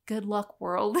like, good luck,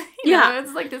 world. You know,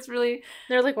 it's like this really...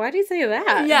 They're like, why do you say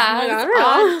that? Yeah, like, this I don't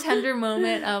know. odd, tender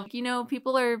moment of, you know,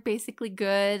 people are basically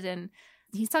good, and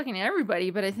he's talking to everybody,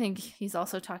 but I think he's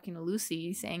also talking to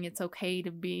Lucy, saying it's okay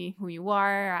to be who you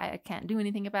are. I can't do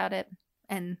anything about it.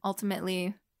 And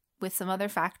ultimately, with some other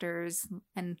factors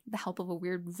and the help of a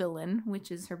weird villain,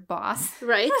 which is her boss.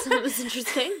 Right, that was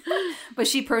interesting. But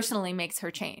she personally makes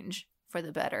her change for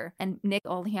the better. And Nick,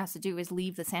 all he has to do is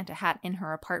leave the Santa hat in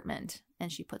her apartment,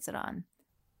 and she puts it on.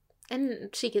 And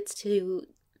she gets to,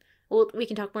 well, we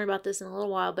can talk more about this in a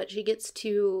little while, but she gets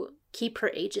to keep her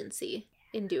agency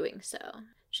in doing so.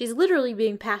 She's literally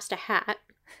being passed a hat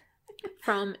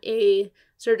from a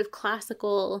sort of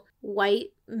classical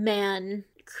white man,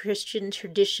 Christian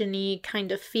tradition-y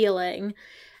kind of feeling,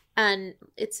 and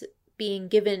it's being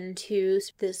given to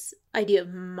this idea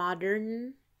of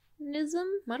modernism,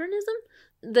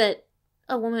 that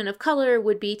a woman of color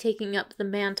would be taking up the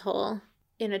mantle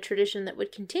in a tradition that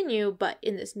would continue, but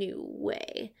in this new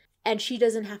way. And she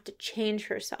doesn't have to change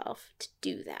herself to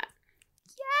do that.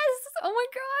 Yes! Oh my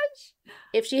gosh!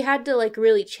 If she had to, like,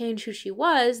 really change who she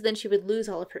was, then she would lose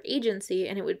all of her agency,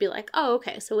 and it would be like, oh,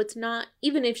 okay, so it's not,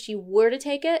 even if she were to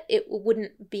take it, it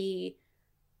wouldn't be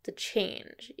the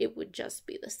change. It would just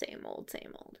be the same old,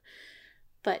 same old.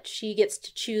 But she gets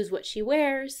to choose what she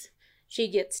wears. She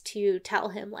gets to tell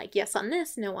him, like, yes on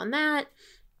this, no on that.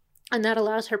 And that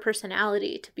allows her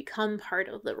personality to become part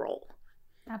of the role.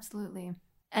 Absolutely.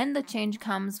 And the change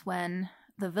comes when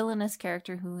the villainous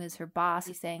character, who is her boss,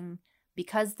 is saying,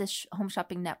 because this home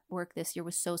shopping network this year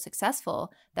was so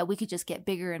successful that we could just get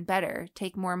bigger and better,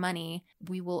 take more money,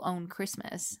 we will own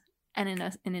Christmas. And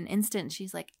in an instant,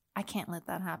 she's like, I can't let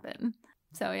that happen.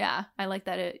 So yeah, I like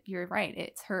that you're right.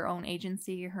 It's her own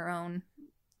agency, her own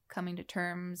coming to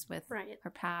terms with her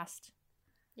past.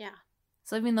 Yeah.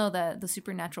 So even though the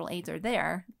supernatural aids are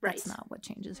there, that's not what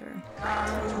changes her.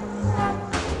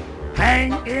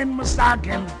 Hang in my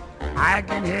stocking, I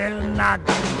can hear a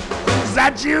knocking. Is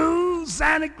that you,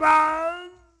 Santa Claus?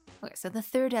 Okay, so the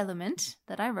third element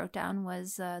that I wrote down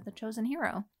was the chosen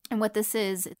hero. And what this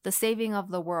is, the saving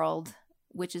of the world,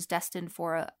 which is destined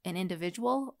for an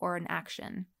individual or an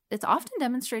action. It's often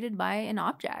demonstrated by an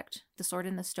object. The sword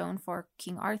in the stone for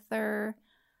King Arthur,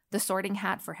 the sorting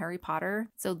hat for Harry Potter.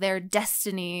 So their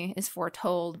destiny is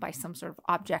foretold by some sort of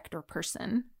object or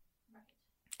person.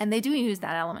 And they do use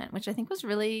that element, which I think was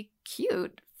really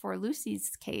cute for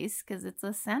Lucy's case, because it's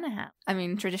a Santa hat. I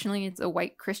mean, traditionally it's a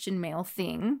white Christian male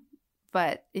thing,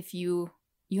 but if you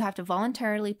have to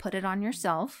voluntarily put it on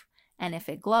yourself, and if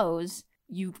it glows,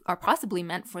 you are possibly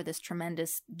meant for this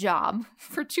tremendous job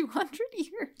for 200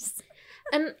 years.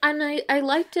 And I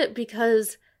liked it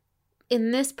because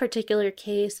in this particular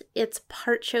case, it's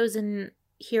part chosen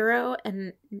hero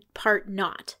and part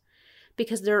not.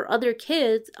 Because there are other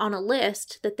kids on a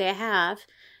list that they have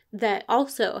that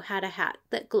also had a hat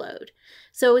that glowed.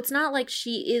 So it's not like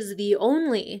she is the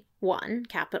only one,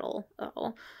 capital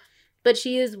O, but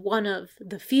she is one of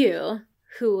the few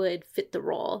who would fit the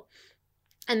role.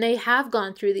 And they have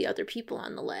gone through the other people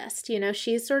on the list. You know,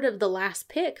 she's sort of the last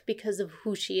pick because of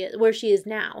who she is, where she is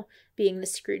now, being the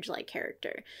Scrooge-like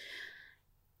character.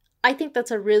 I think that's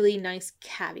a really nice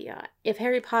caveat. If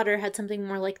Harry Potter had something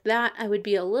more like that, I would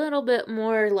be a little bit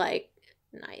more, like,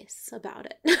 nice about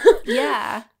it.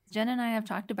 Yeah. Jen and I have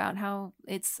talked about how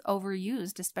it's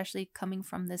overused, especially coming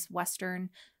from this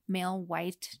Western male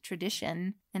white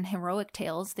tradition and heroic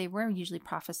tales. They were usually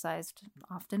prophesized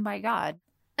often by God.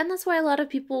 And that's why a lot of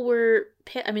people were,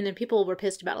 people were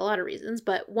pissed about a lot of reasons,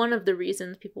 but one of the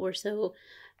reasons people were so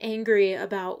angry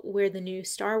about where the new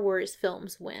Star Wars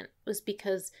films went was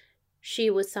because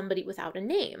she was somebody without a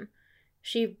name.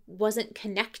 She wasn't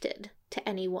connected to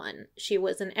anyone. She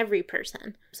was an every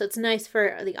person. So it's nice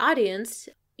for the audience,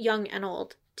 young and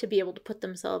old, to be able to put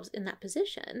themselves in that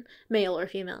position, male or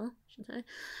female, I should say.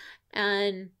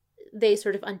 And they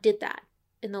sort of undid that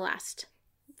in the last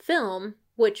film,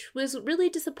 which was really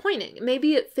disappointing.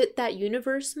 Maybe it fit that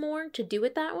universe more to do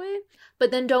it that way, but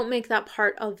then don't make that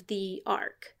part of the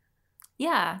arc.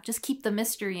 Yeah, just keep the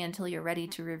mystery until you're ready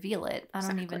to reveal it. I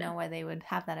don't even know why they would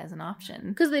have that as an option.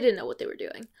 Because they didn't know what they were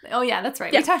doing. Oh yeah, that's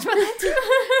right. Yeah. We talked about that too.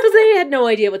 Because they had no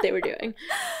idea what they were doing.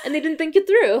 And they didn't think it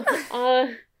through.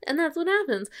 And that's what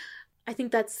happens. I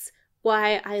think that's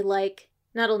why I like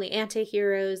not only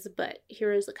anti-heroes, but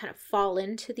heroes that kind of fall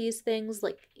into these things.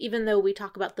 Like, even though we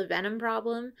talk about the Venom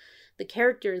problem, the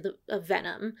character of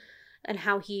Venom and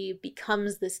how he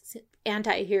becomes this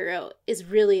anti-hero is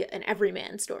really an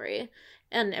everyman story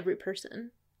and every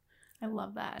person. I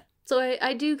love that. So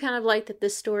I do kind of like that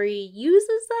this story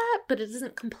uses that, but it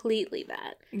isn't completely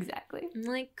that. Exactly. I'm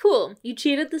like, cool, you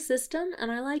cheated the system, and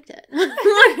I liked it.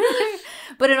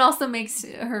 But it also makes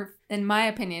her, in my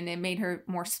opinion, it made her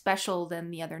more special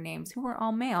than the other names, who were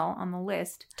all male on the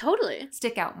list. Totally.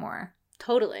 Stick out more.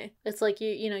 Totally. It's like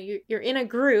you're in a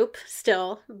group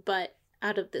still, but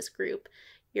out of this group,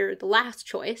 you're the last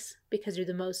choice because you're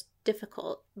the most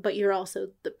difficult, but you're also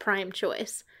the prime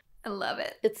choice. I love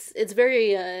it. It's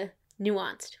very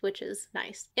nuanced, which is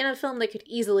nice. In a film that could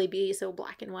easily be so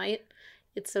black and white,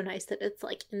 it's so nice that it's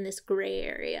like in this gray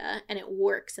area, and it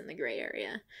works in the gray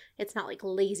area. It's not like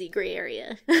lazy gray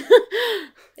area.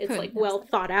 It's like well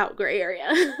thought out gray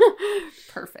area.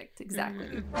 Perfect,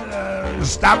 exactly.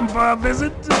 Stopping for a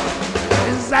visit?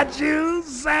 Is that you,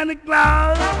 Santa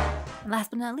Claus?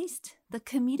 Last but not least, the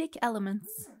comedic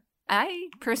elements. I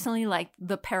personally like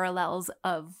the parallels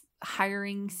of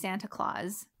hiring Santa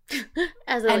Claus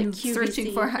as a and like,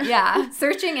 QVC.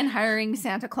 searching and hiring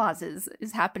Santa Clauses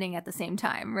is happening at the same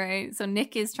time, right? So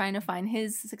Nick is trying to find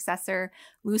his successor.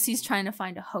 Lucy's trying to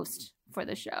find a host for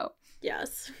the show.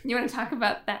 Yes. You want to talk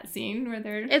about that scene where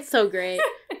they're... It's so great.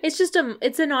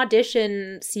 It's an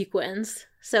audition sequence.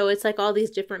 So it's like all these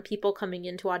different people coming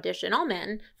in to audition, all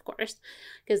men, of course,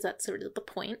 because that's sort of the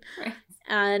point. Right.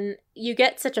 And you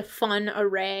get such a fun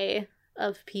array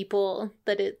of people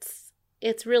that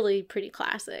it's really pretty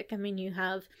classic. I mean,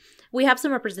 we have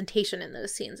some representation in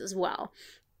those scenes as well.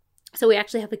 So we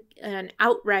actually have an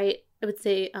outright, I would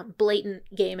say,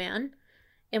 blatant gay man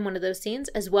in one of those scenes,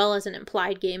 as well as an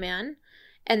implied gay man,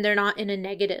 and they're not in a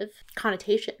negative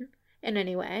connotation in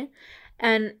any way.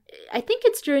 And I think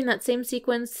it's during that same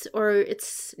sequence, or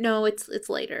it's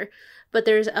later, but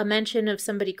there's a mention of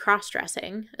somebody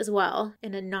cross-dressing as well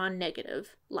in a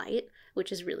non-negative light,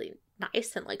 which is really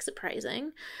nice and like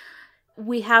surprising.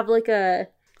 We have like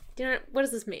what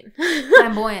does this mean?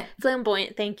 Flamboyant.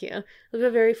 Flamboyant, thank you. We have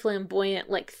a very flamboyant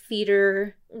like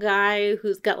theater guy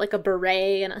who's got like a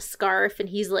beret and a scarf, and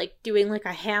he's like doing like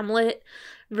a Hamlet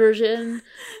version,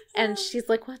 and she's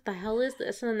like, what the hell is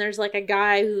this? And then there's like a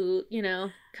guy who,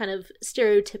 kind of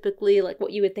stereotypically like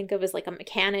what you would think of as like a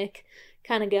mechanic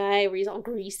kind of guy, where he's all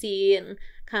greasy and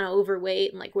kind of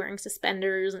overweight and like wearing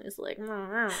suspenders, and he's like,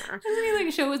 doesn't he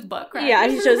like show his butt crack? Yeah,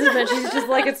 he shows his butt. She's just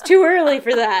like, it's too early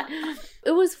for that.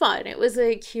 It was fun. It was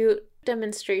a cute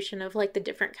demonstration of like the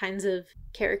different kinds of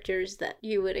characters that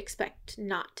you would expect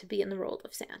not to be in the role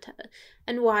of Santa,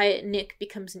 and why Nick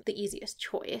becomes the easiest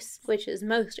choice, which is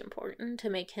most important to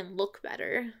make him look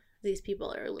better. These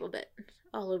people are a little bit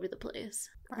all over the place.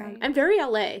 Right. I'm very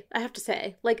LA, I have to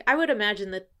say. Like, I would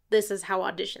imagine that this is how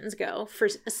auditions go,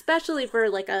 especially for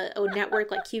like a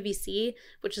network like QVC,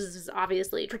 which is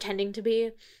obviously pretending to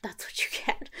be. That's what you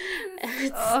get.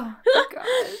 Oh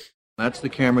God. That's the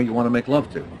camera you want to make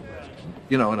love to.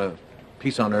 In a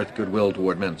peace on earth, goodwill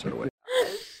toward men sort of way.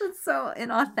 It's so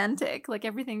inauthentic. Like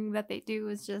everything that they do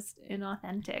is just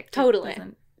inauthentic. Totally.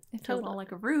 It feels all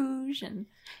like a rouge, and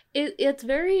it's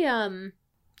very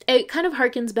it kind of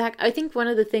harkens back. I think one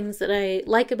of the things that I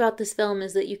like about this film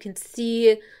is that you can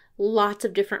see lots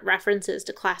of different references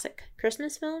to classic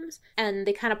Christmas films, and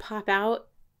they kind of pop out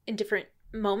in different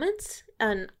moments,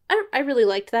 and I really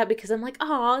liked that, because I'm like,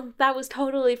 oh, that was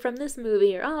totally from this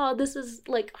movie, or oh, this is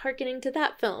like hearkening to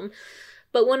that film.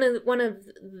 But one of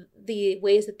the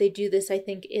ways that they do this, I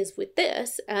think, is with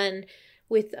this, and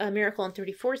with Miracle on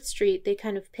 34th Street, they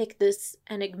kind of pick this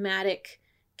enigmatic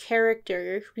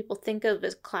character who people think of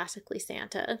as classically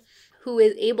Santa, who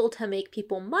is able to make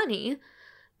people money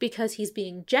because he's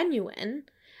being genuine,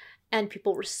 and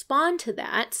people respond to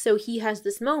that. So he has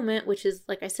this moment, which is,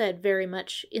 like I said, very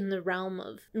much in the realm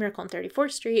of Miracle on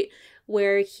 34th Street,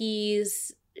 where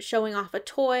he's showing off a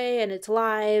toy and it's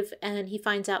live, and he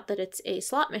finds out that it's a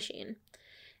slot machine.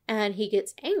 And he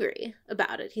gets angry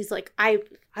about it. He's like, I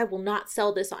will not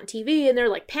sell this on TV. And they're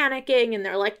like panicking, and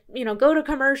they're like, go to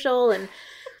commercial, and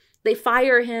they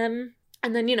fire him.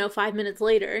 And then, 5 minutes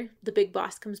later, the big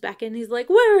boss comes back in. He's like,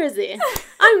 where is he?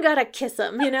 I'm gonna kiss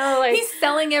him, like he's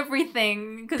selling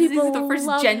everything because he's the first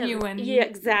genuine. Him. Yeah,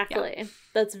 exactly. Yeah.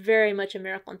 That's very much a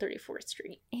Miracle on 34th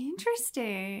Street.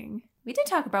 Interesting. We did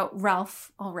talk about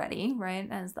Ralph already, right?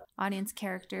 As the audience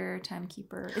character,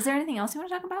 timekeeper. Is there anything else you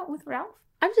want to talk about with Ralph?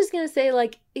 I'm just going to say,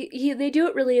 like, they do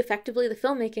it really effectively. The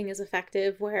filmmaking is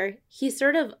effective, where he's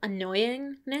sort of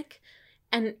annoying Nick,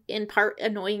 and in part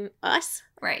annoying us.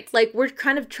 Right. Like, we're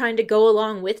kind of trying to go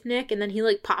along with Nick, and then he,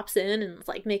 like, pops in and is,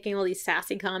 like, making all these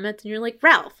sassy comments, and you're like,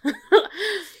 Ralph.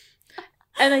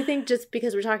 And I think just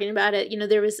because we're talking about it,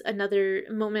 there was another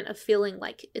moment of feeling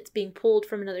like it's being pulled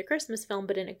from another Christmas film,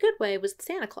 but in a good way, was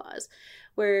Santa Claus,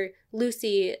 where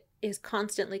Lucy is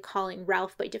constantly calling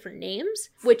Ralph by different names,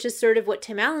 which is sort of what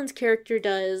Tim Allen's character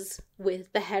does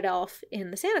with the head elf in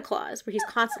the Santa Claus, where he's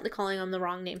constantly calling him the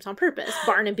wrong names on purpose.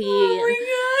 Barnaby and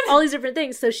all these different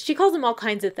things. So she calls him all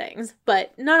kinds of things,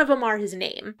 but none of them are his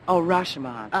name. Oh,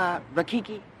 Rashomon.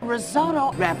 Rakiki.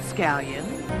 Risotto.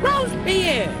 Rapscallion. Roast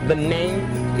beer. The name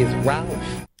is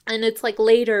Ralph. And it's like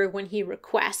later when he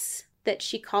requests that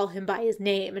she call him by his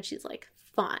name, and she's like,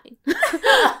 fine.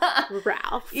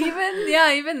 Ralph.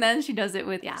 Even then she does it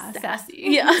with sassy.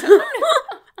 Yeah.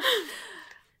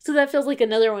 So that feels like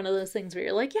another one of those things where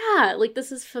you're like, yeah, like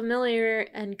this is familiar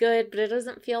and good, but it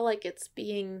doesn't feel like it's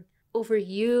being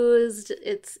overused.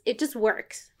 It just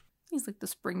works. He's like the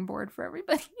springboard for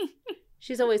everybody.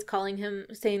 She's always calling him,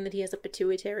 saying that he has a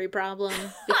pituitary problem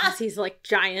because he's like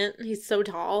giant. He's so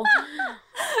tall.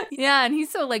 Yeah, and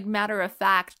he's so like matter of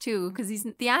fact too, because he's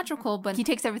theatrical, but he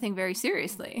takes everything very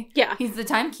seriously. Yeah. He's the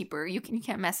timekeeper. You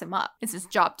can't mess him up. It's his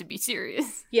job to be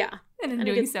serious. Yeah. And in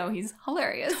doing so, he's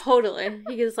hilarious. Totally.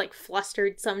 He gets like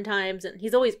flustered sometimes, and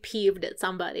he's always peeved at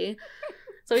somebody.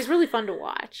 So he's really fun to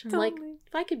watch. I'm like,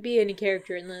 if I could be any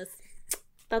character in this,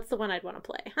 that's the one I'd want to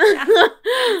play. Yeah,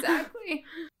 exactly.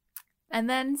 And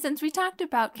then since we talked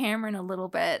about Cameron a little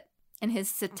bit and his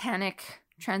satanic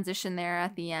transition there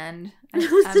at the end. It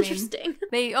was interesting.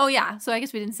 So I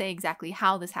guess we didn't say exactly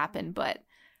how this happened, but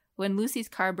when Lucy's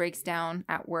car breaks down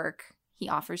at work, he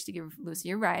offers to give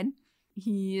Lucy a ride.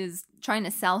 He is trying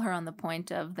to sell her on the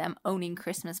point of them owning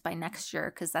Christmas by next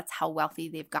year because that's how wealthy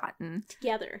they've gotten.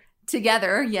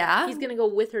 Together, yeah. He's going to go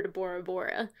with her to Bora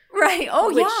Bora. Right. Oh,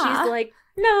 which yeah. she's like,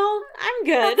 no, I'm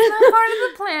good. That's not part of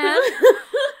the plan.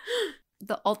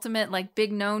 The ultimate, like,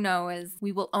 big no-no is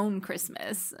we will own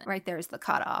Christmas. Right there's the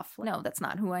cutoff. No, that's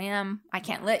not who I am. I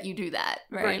can't let you do that.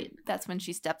 Right? That's when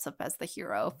she steps up as the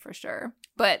hero, for sure.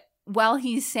 But while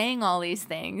he's saying all these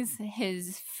things,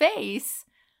 his face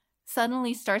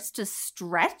suddenly starts to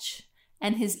stretch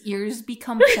and his ears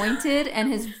become pointed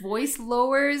and his voice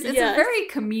lowers. It's a very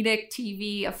comedic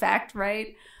TV effect,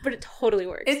 right? But it totally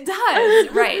works. It does,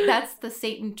 right. That's the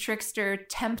Satan trickster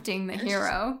tempting the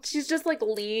hero. She's just like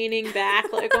leaning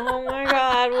back like, oh my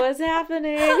God, what's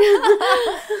happening?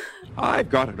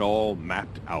 I've got it all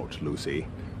mapped out, Lucy.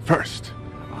 First,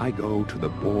 I go to the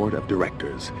board of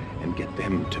directors and get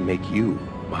them to make you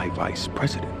my vice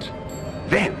president.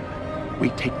 Then, we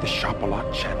take the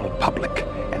Shop-a-Lot channel public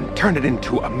and turn it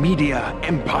into a media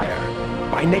empire.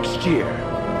 By next year,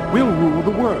 we'll rule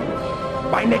the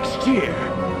world. By next year,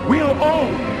 we'll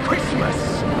own Christmas.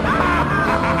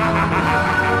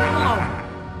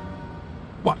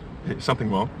 What? Something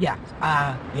wrong? Yeah.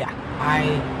 I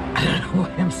don't know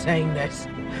why I'm saying this,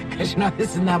 because,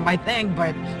 this is not my thing,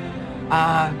 but,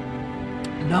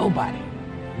 nobody,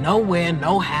 nowhere,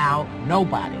 no how,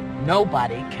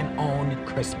 nobody can own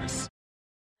Christmas.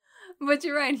 But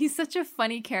you're right. He's such a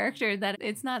funny character that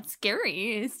it's not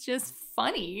scary. It's just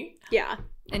funny. Yeah.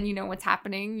 And you know what's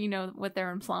happening. You know what they're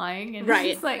implying. And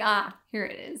right. It's like, here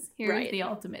it is. Here's the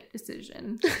ultimate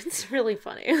decision. It's really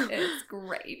funny. It's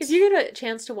great. If you get a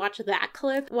chance to watch that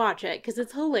clip, watch it because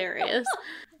it's hilarious.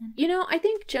 I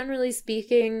think generally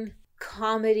speaking,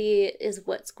 comedy is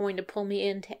what's going to pull me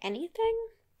into anything.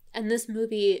 And this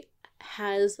movie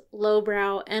has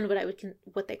lowbrow and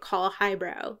what they call a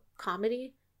highbrow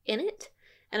comedy in it,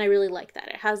 and I really like that.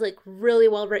 It has like really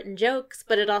well written jokes,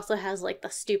 but it also has like the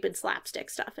stupid slapstick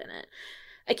stuff in it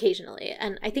occasionally,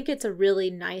 and I think it's a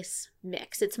really nice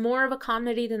mix. It's more of a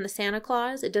comedy than the Santa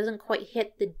Claus. It doesn't quite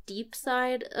hit the deep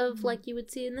side of like you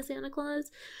would see in the Santa Claus,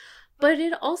 but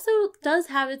it also does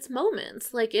have its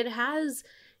moments. Like it has,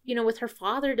 with her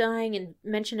father dying and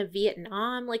mention of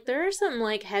Vietnam, like there are some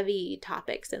like heavy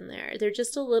topics in there. They're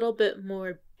just a little bit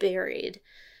more buried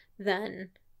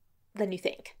than you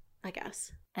think, I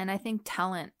guess. And I think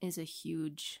talent is a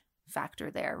huge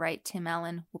factor there, right? Tim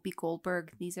Allen, Whoopi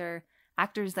Goldberg, these are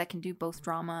actors that can do both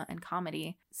drama and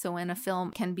comedy. So when a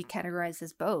film can be categorized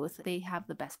as both, they have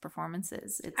the best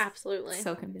performances. It's absolutely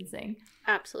so convincing.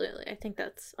 Absolutely. I think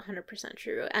that's 100%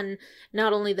 true. And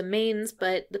not only the mains,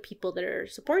 but the people that are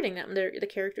supporting them, the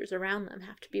characters around them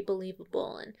have to be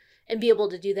believable and be able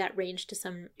to do that range to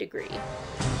some degree.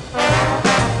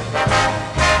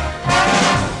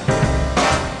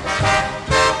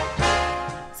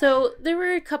 So there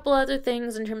were a couple other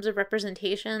things in terms of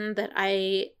representation that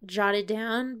I jotted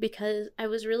down because I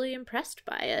was really impressed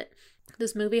by it.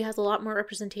 This movie has a lot more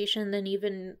representation than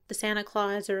even the Santa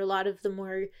Claus or a lot of the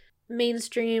more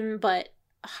mainstream but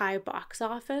high box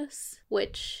office,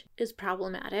 which is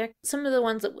problematic. Some of the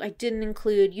ones that I didn't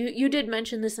include, you did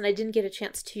mention this and I didn't get a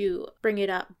chance to bring it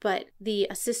up, but the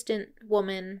assistant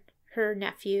woman, her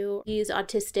nephew. He's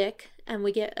autistic, and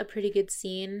we get a pretty good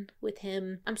scene with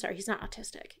him. I'm sorry, he's not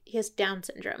autistic. He has Down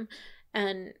syndrome.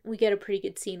 And we get a pretty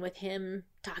good scene with him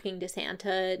talking to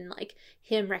Santa and, like,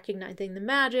 him recognizing the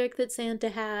magic that Santa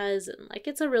has. And, like,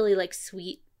 it's a really, like,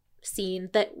 sweet scene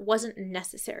that wasn't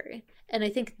necessary. And I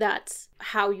think that's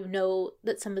how you know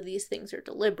that some of these things are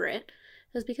deliberate,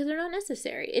 is because they're not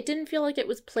necessary. It didn't feel like it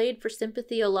was played for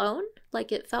sympathy alone.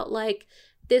 Like, it felt like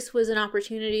this was an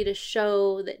opportunity to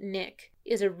show that Nick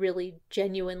is a really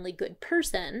genuinely good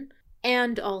person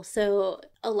and also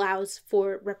allows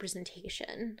for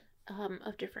representation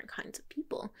of different kinds of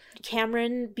people.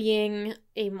 Cameron, being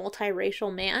a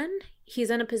multiracial man, he's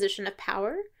in a position of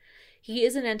power. He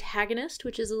is an antagonist,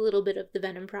 which is a little bit of the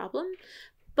Venom problem,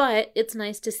 but it's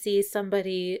nice to see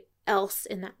somebody else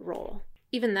in that role.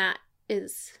 Even that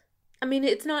is, I mean,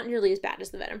 it's not nearly as bad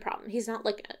as the Venom problem. He's not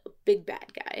like a big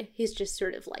bad guy. He's just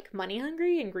sort of like money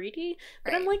hungry and greedy.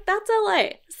 But I'm like, that's LA.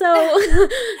 So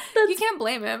you can't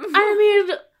blame him. I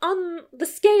mean, on the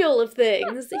scale of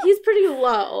things, he's pretty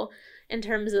low in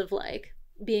terms of like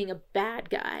being a bad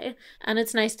guy. And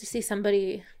it's nice to see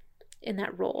somebody in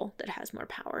that role that has more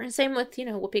power. And same with, you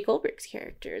know, Whoopi Goldberg's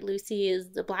character. Lucy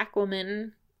is the black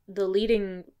woman, the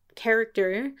leading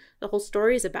character. The whole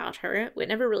story is about her. It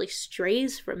never really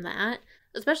strays from that.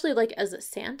 Especially like as a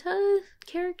Santa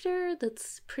character,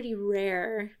 that's pretty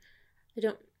rare. I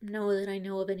don't know that I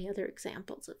know of any other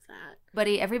examples of that. But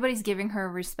everybody's giving her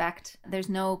respect. There's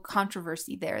no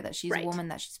controversy there that she's a woman,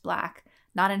 that she's black.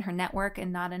 Not in her network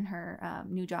and not in her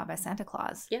new job as Santa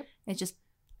Claus. Yep. It just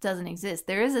doesn't exist.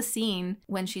 There is a scene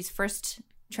when she's first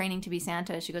training to be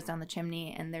Santa. She goes down the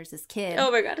chimney and there's this kid.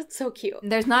 Oh my God, it's so cute.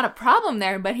 There's not a problem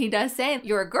there, but he does say,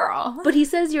 "You're a girl." But he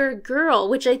says you're a girl,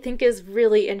 which I think is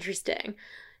really interesting.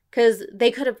 Because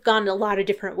they could have gone a lot of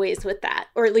different ways with that,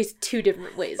 or at least 2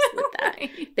 different ways with that.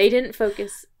 Right. They didn't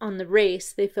focus on the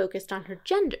race, they focused on her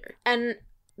gender. And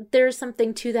there's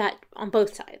something to that on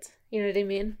both sides. You know what I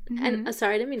mean? Mm-hmm. And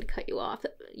sorry, I didn't mean to cut you off.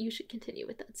 You should continue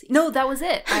with that scene. No, that was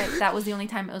it. That was the only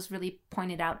time it was really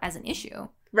pointed out as an issue.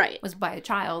 Right. Was by a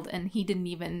child, and he didn't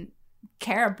even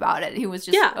care about it. He was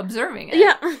just observing it.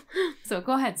 Yeah. So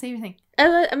go ahead, say your thing.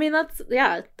 I mean, that's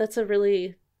a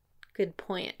really good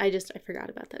point. I forgot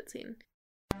about that scene.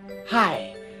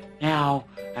 Hi. Now,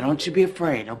 I don't want you to be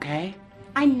afraid, okay?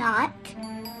 I'm not.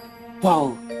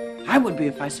 Well, I would be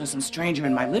if I saw some stranger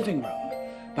in my living room.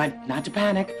 But not to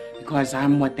panic, because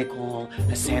I'm what they call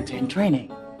a Santa in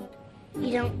training.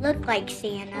 You don't look like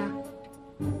Santa.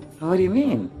 What do you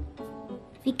mean?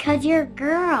 Because you're a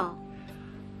girl.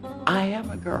 I am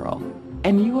a girl.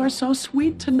 And you are so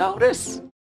sweet to notice.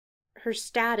 Her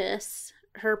status,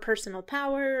 her personal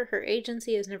power, her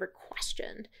agency is never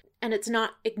questioned. And it's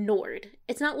not ignored.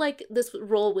 It's not like this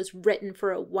role was written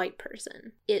for a white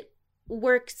person. It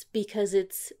works because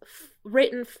it's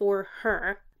written for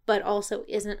her, but also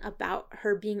isn't about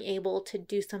her being able to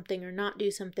do something or not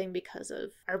do something because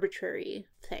of arbitrary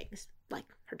things like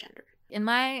her gender. In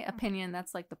my opinion,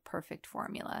 that's like the perfect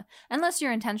formula. Unless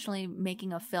you're intentionally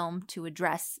making a film to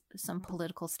address some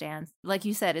political stance. Like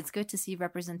you said, it's good to see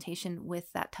representation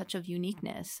with that touch of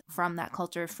uniqueness from that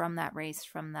culture, from that race,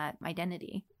 from that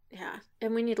identity. Yeah,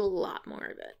 and we need a lot more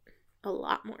of it. A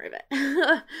lot more of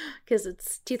it. Because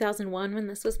it's 2001 when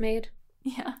this was made.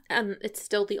 Yeah. And it's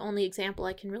still the only example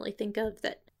I can really think of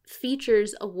that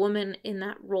features a woman in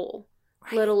that role,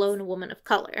 right. Let alone a woman of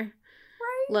color.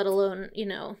 Right. Let alone, you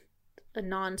know, a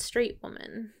non-straight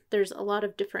woman. There's a lot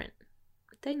of different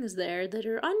things there that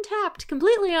are untapped,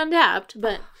 completely untapped,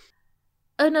 but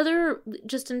another,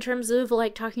 just in terms of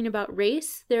like talking about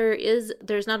race,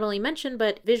 there's not only mention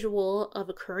but visual of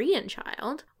a Korean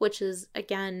child, which is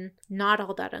again not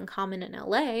all that uncommon in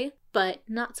LA, but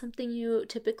not something you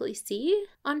typically see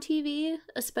on TV,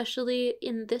 especially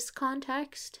in this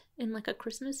context, in like a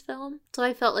Christmas film. So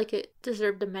I felt like it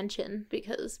deserved a mention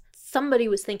because somebody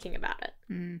was thinking about it.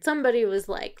 Somebody was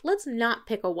like, let's not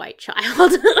pick a white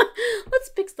child. Let's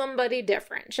pick somebody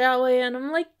different, shall we? And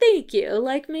I'm like, thank you.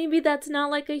 Like, maybe that's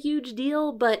not like a huge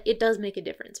deal, but it does make a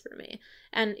difference for me.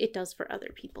 And it does for other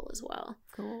people as well.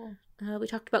 Cool. We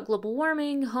talked about global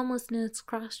warming, homelessness,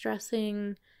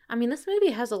 cross-dressing. I mean, this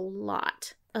movie has a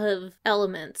lot of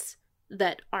elements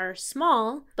that are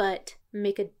small, but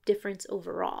make a difference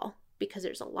overall because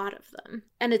there's a lot of them.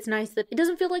 And it's nice that it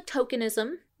doesn't feel like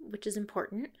tokenism, which is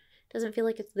important. It doesn't feel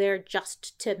like it's there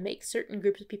just to make certain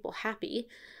groups of people happy.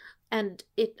 And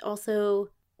it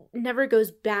also never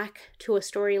goes back to a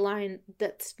storyline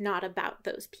that's not about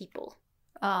those people.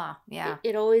 Yeah.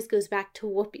 It always goes back to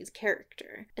Whoopi's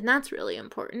character. And that's really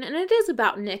important. And it is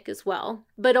about Nick as well,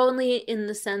 but only in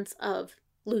the sense of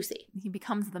Lucy. He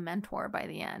becomes the mentor by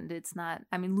the end. It's not,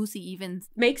 I mean, Lucy even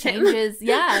Makes him. changes.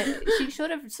 Yeah, she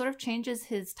sort of changes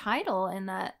his title in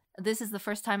that this is the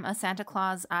first time a Santa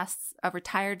Claus asks a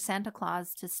retired Santa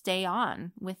Claus to stay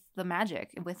on with the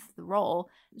magic, with the role.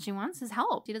 She wants his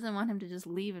help. She doesn't want him to just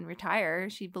leave and retire.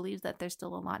 She believes that there's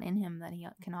still a lot in him that he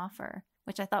can offer,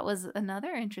 which I thought was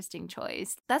another interesting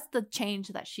choice. That's the change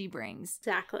that she brings.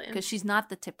 Exactly. Because she's not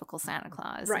the typical Santa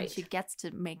Claus. Right. And she gets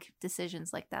to make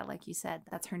decisions like that, like you said.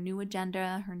 That's her new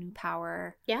agenda, her new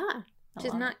power. Yeah.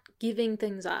 She's not giving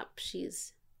things up.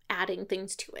 She's adding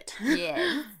things to it.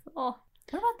 Yeah. Oh.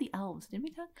 What about the elves? Did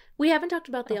we talk? We haven't talked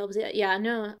about the elves yet. Yeah,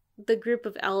 no. The group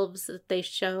of elves that they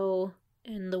show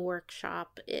in the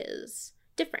workshop is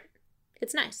different.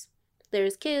 It's nice.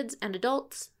 There's kids and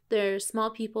adults. There's small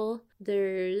people.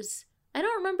 There's... I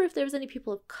don't remember if there was any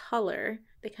people of color.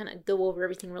 They kind of go over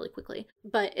everything really quickly.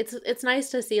 But it's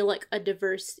nice to see like a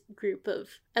diverse group of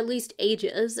at least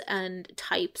ages and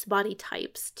types, body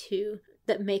types too,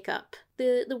 that make up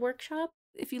the workshop.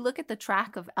 If you look at the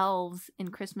track of elves in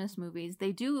Christmas movies,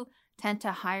 they do tend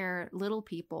to hire little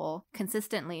people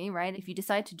consistently, right? If you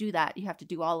decide to do that, you have to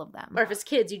do all of them. Or if it's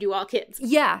kids, you do all kids.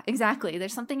 Yeah, exactly.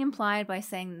 There's something implied by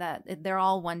saying that they're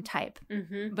all one type.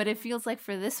 Mm-hmm. But it feels like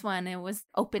for this one, it was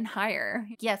open hire.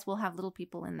 Yes, we'll have little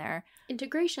people in there.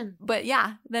 Integration. But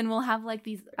yeah, then we'll have like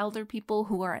these elder people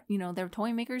who are, you know, they're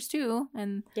toy makers too.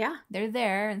 And yeah, they're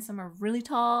there. And some are really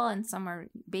tall and some are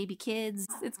baby kids.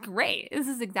 It's great. This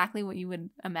is exactly what you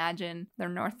would imagine their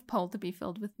North Pole to be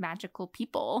filled with magical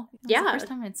people. Yeah. The first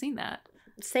time I'd seen that.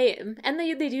 Same. And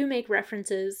they do make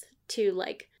references to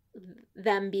like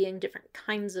them being different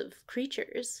kinds of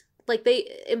creatures. Like they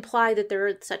imply that there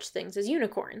are such things as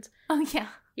unicorns. Oh yeah.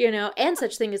 You know, and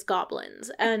such thing as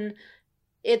goblins. And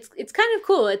it's kind of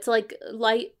cool. It's like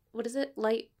light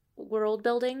world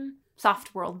building?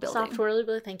 Soft world building. Soft world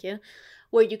building, thank you.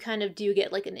 Where you kind of do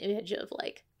get like an image of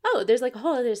like, oh, there's like a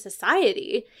whole other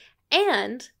society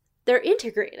and they're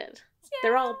integrated. Yeah.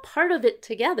 They're all part of it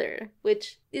together,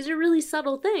 which these are really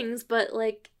subtle things, but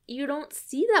like you don't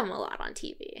see them a lot on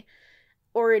TV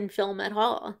or in film at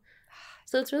all.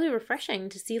 So it's really refreshing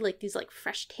to see like these like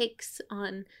fresh takes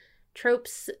on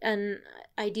tropes and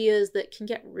ideas that can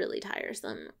get really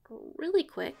tiresome really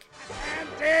quick.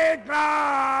 Santa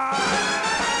Claus!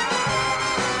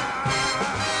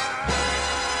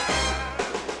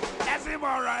 That's him,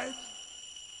 all right.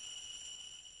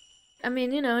 I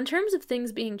mean, you know, in terms of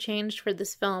things being changed for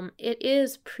this film, it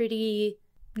is pretty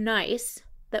nice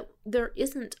that there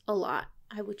isn't a lot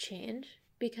I would change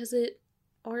because it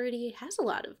already has a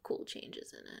lot of cool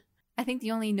changes in it. I think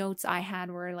the only notes I had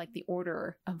were like the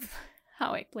order of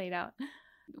how it played out.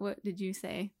 What did you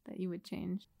say that you would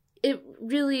change? It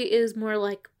really is more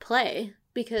like play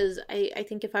because I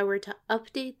think if I were to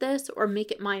update this or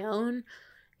make it my own,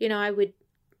 you know, I would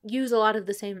use a lot of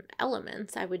the same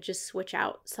elements. I would just switch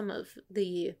out some of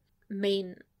the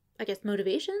main, I guess,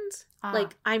 motivations.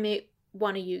 Like I may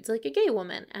want to use like a gay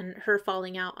woman and her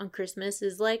falling out on Christmas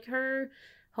is like her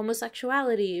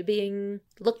homosexuality being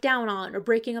looked down on or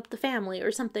breaking up the family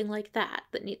or something like that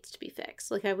needs to be fixed.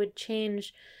 Like I would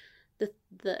change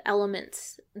the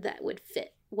elements that would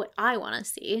fit what I want to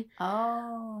see.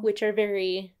 Oh. Which are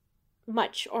very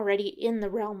much already in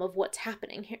the realm of what's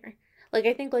happening here. Like,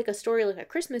 I think, like, a story like A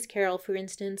Christmas Carol, for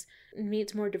instance,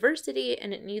 needs more diversity,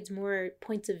 and it needs more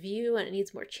points of view, and it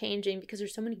needs more changing, because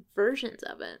there's so many versions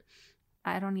of it.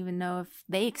 I don't even know if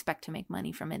they expect to make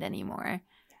money from it anymore.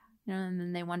 You know, and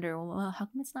then they wonder, well, how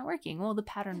come it's not working? Well, the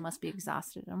pattern must be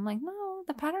exhausted. I'm like, no,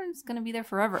 the pattern's going to be there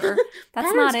forever.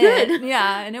 That's not good. it.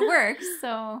 Yeah, and it works,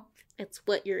 so. It's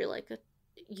what you're, like,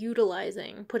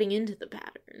 utilizing, putting into the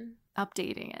pattern.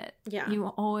 Updating it. Yeah. You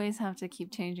always have to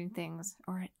keep changing things,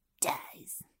 or it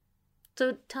dies.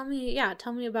 So tell me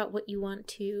about what you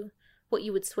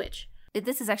would switch.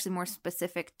 This is actually more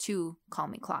specific to Call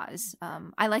Me Claus.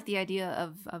 I like the idea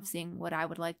of seeing what I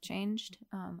would like changed.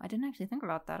 I didn't actually think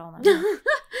about that all that much.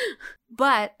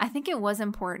 But I think it was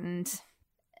important,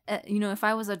 you know, if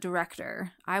I was a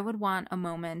director, I would want a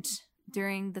moment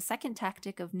during the second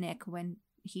tactic of Nick when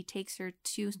he takes her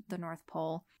to the North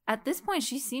Pole. At this point,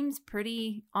 she seems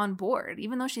pretty on board,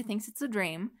 even though she thinks it's a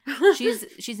dream.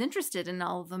 She's interested in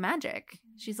all the magic.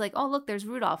 She's like, oh, look, there's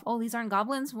Rudolph. Oh, these aren't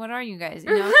goblins? What are you guys?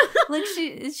 You know, like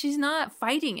she's not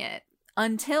fighting it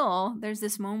until there's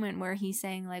this moment where he's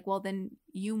saying like, well, then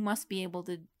you must be able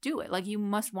to do it. Like you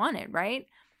must want it, right?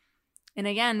 And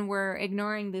again, we're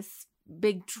ignoring this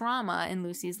big trauma in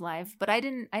Lucy's life, but I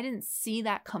didn't see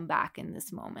that come back in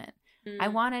this moment. I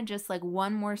wanted just like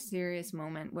one more serious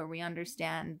moment where we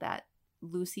understand that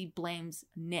Lucy blames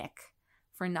Nick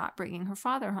for not bringing her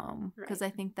father home, because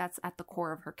I think that's at the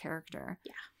core of her character.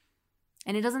 Yeah.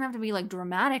 And it doesn't have to be like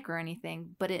dramatic or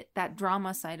anything, but that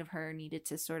drama side of her needed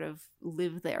to sort of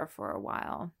live there for a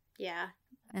while. Yeah.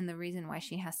 And the reason why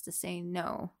she has to say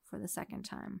no for the second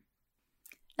time.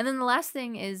 And then the last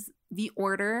thing is the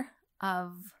order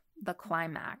of the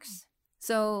climax.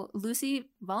 So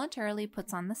Lucy voluntarily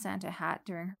puts on the Santa hat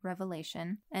during her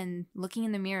revelation, and looking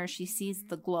in the mirror, she sees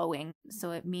the glowing.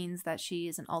 So it means that she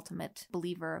is an ultimate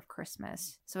believer of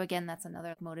Christmas. So again, that's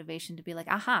another motivation to be like,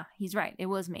 aha, he's right. It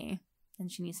was me.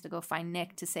 And she needs to go find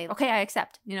Nick to say, okay, I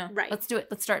accept, right. Let's do it.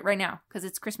 Let's start right now because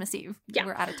it's Christmas Eve. Yeah.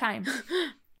 We're out of time.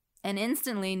 And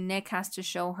instantly Nick has to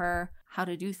show her how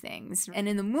to do things. And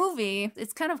in the movie,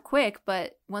 it's kind of quick,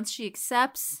 but once she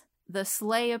accepts, the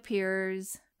sleigh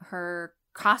appears, her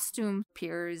costume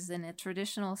appears in a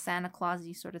traditional Santa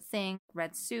Claus-y sort of thing,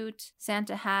 red suit,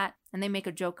 Santa hat, and they make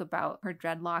a joke about her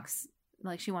dreadlocks,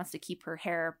 like she wants to keep her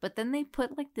hair, but then they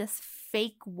put like this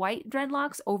fake white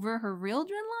dreadlocks over her real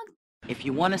dreadlocks. If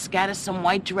you want to scatter some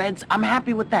white dreads, I'm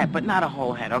happy with that, but not a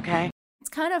whole head, okay?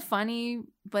 It's kind of funny,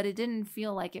 but it didn't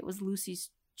feel like it was Lucy's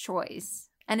choice.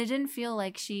 And it didn't feel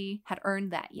like she had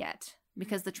earned that yet,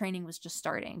 because the training was just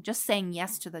starting. Just saying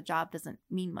yes to the job doesn't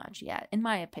mean much yet, in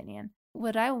my opinion.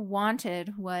 What I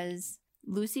wanted was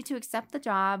Lucy to accept the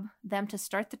job, them to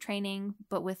start the training,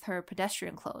 but with her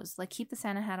pedestrian clothes. Like, keep the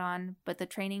Santa hat on, but the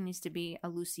training needs to be a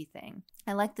Lucy thing.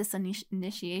 I like this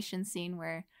initiation scene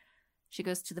where she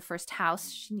goes to the first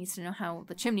house. She needs to know how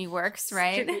the chimney works,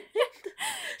 right?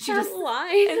 She just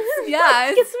line. Yeah.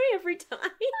 It gets me every time.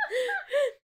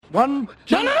 One,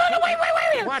 two... No,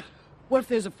 wait. What? What if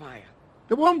there's a fire?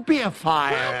 There won't be a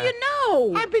fire. Well, you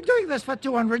know. I've been doing this for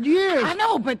 200 years. I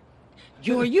know, but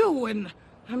you're you, and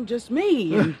I'm just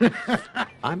me. And...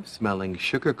 I'm smelling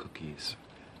sugar cookies.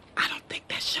 I don't think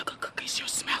that's sugar cookies you're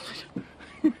smelling.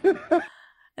 And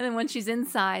then when she's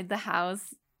inside the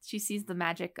house, she sees the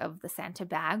magic of the Santa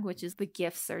bag, which is the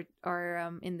gifts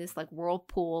are in this like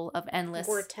whirlpool of endless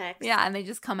vortex. Yeah, and they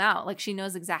just come out. Like, she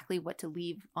knows exactly what to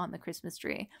leave on the Christmas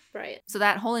tree. Right. So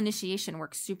that whole initiation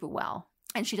works super well.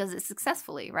 And she does it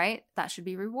successfully, right? That should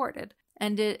be rewarded.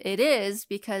 And it is,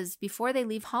 because before they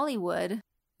leave Hollywood,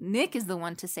 Nick is the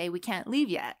one to say, we can't leave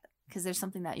yet because there's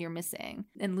something that you're missing.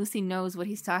 And Lucy knows what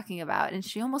he's talking about, and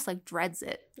she almost like dreads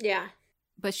it. Yeah.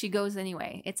 But she goes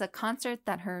anyway. It's a concert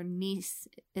that her niece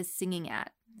is singing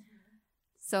at.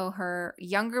 So her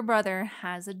younger brother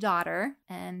has a daughter,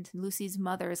 and Lucy's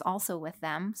mother is also with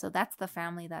them. So that's the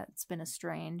family that's been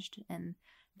estranged. And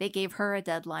they gave her a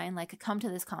deadline, like, come to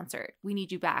this concert. We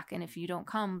need you back. And if you don't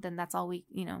come, then that's all we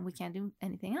can't do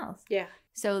anything else. Yeah.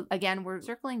 So again, we're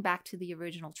circling back to the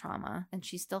original trauma, and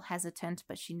she's still hesitant,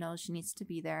 but she knows she needs to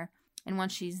be there. And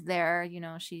once she's there,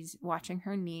 she's watching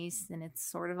her niece, and it's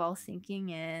sort of all sinking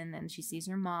in, and she sees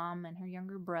her mom and her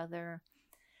younger brother.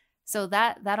 So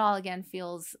that all again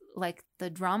feels like the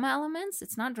drama elements.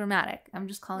 It's not dramatic. I'm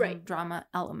just calling them drama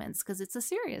elements because it's a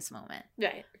serious moment.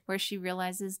 Right. Where she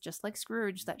realizes, just like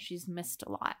Scrooge, that she's missed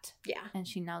a lot. Yeah. And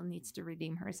she now needs to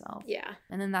redeem herself. Yeah.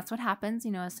 And then that's what happens,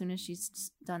 as soon as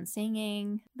she's done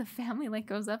singing, the family like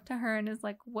goes up to her and is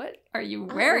like, what are you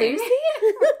wearing?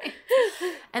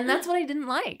 And that's what I didn't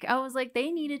like. I was like, they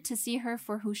needed to see her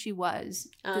for who she was.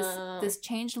 This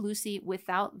changed Lucy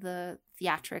without the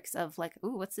theatrics of like,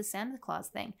 ooh, what's this Santa Claus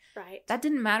thing? Right. That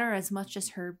didn't matter as much as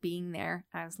her being there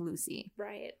as Lucy.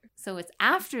 Right. So it's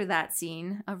after that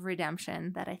scene of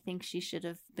redemption that I think she should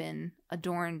have been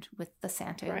adorned with the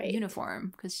Santa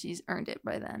uniform, because she's earned it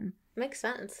by then. Makes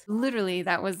sense. Literally,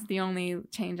 that was the only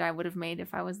change I would have made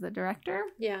if I was the director.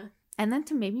 Yeah. And then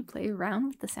to maybe play around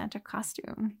with the Santa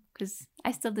costume, because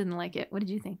I still didn't like it. What did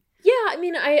you think? Yeah, I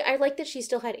mean, I like that she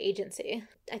still had agency.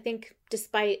 I think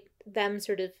despite them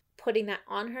sort of putting that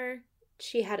on her,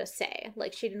 she had a say.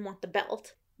 Like, she didn't want the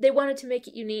belt. They wanted to make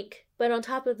it unique, but on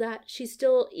top of that, she's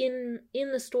still in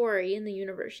the story, in the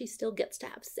universe, she still gets to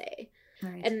have say.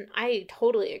 Right. And I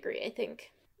totally agree. I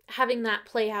think having that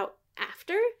play out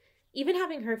after, even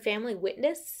having her family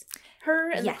witness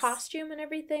her and the costume and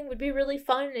everything would be really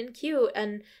fun and cute.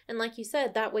 And like you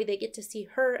said, that way they get to see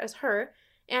her as her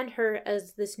and her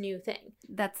as this new thing.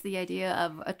 That's the idea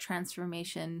of a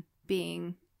transformation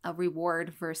being a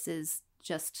reward versus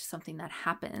just something that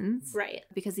happens. Right.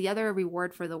 Because the other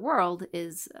reward for the world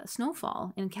is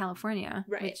snowfall in California.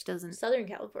 Right. Which doesn't... Southern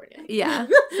California. Yeah.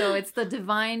 So it's the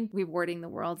divine rewarding the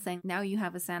world, saying, now you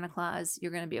have a Santa Claus,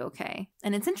 you're going to be okay.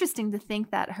 And it's interesting to think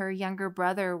that her younger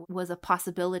brother was a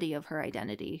possibility of her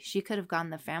identity. She could have gone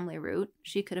the family route.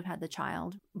 She could have had the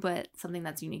child. But something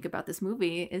that's unique about this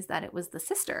movie is that it was the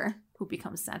sister who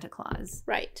becomes Santa Claus.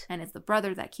 Right. And it's the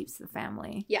brother that keeps the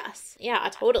family. Yes. Yeah,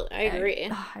 totally. I agree.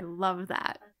 I love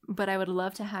that. But I would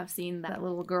love to have seen that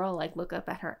little girl like look up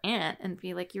at her aunt and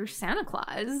be like, you're Santa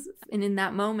Claus. And in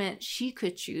that moment, she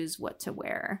could choose what to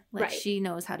wear. Like Right. she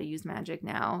knows how to use magic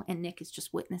now. And Nick is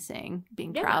just witnessing,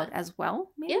 being Yeah. proud as well.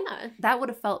 Maybe? Yeah. That would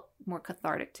have felt more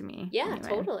cathartic to me. Yeah, anyway.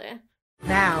 totally.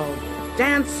 Now,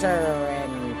 Dancer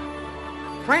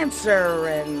and Prancer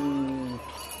and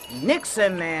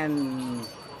Nixon and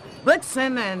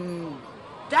Blitzen and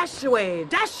dash away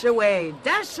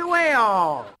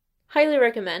all. Highly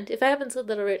recommend. If I haven't said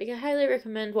that already, I highly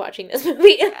recommend watching this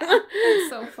movie. It's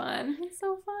so fun. It's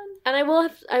so fun. And I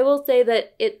will say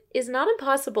that it is not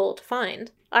impossible to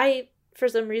find. I, for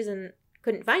some reason,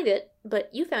 couldn't find it, but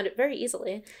you found it very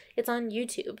easily. It's on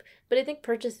YouTube, but I think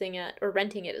purchasing it or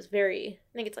renting it is I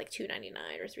think it's like $2.99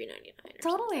 or $3.99 or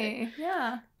Totally. something.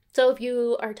 Yeah. So if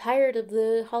you are tired of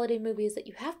the holiday movies that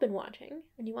you have been watching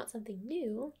and you want something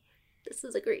new, this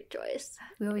is a great choice.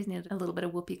 We always need a little bit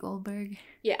of Whoopi Goldberg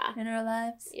Yeah. in our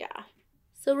lives. Yeah.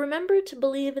 So remember to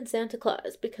believe in Santa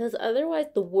Claus, because otherwise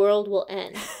the world will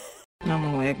end. No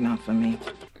more eggnog for me.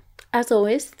 As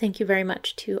always, thank you very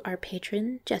much to our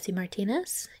patron, Jesse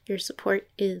Martinez. Your support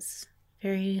is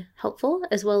very helpful,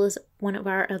 as well as one of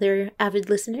our other avid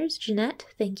listeners, Jeanette.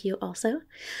 Thank you also.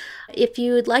 If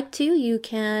you would like to, you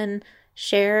can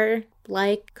share,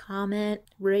 like, comment,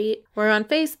 rate. We're on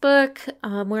Facebook.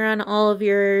 We're on all of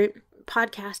your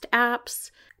podcast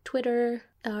apps, Twitter.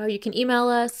 You can email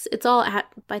us. It's all at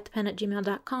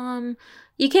bitethepen@gmail.com.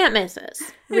 You can't miss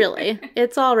us, really.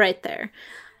 It's all right there.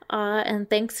 And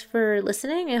thanks for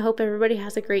listening. I hope everybody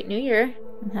has a great New Year.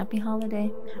 And happy holiday.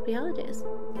 Happy holidays.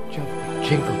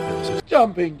 Jingle bells.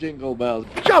 Jumping jingle bells.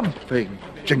 Jumping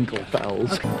jingle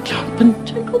bells. Jumping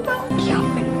jingle bells.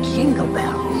 Jumping jingle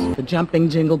bells. The jumping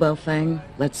jingle bell thing,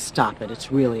 let's stop it.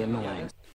 It's really annoying.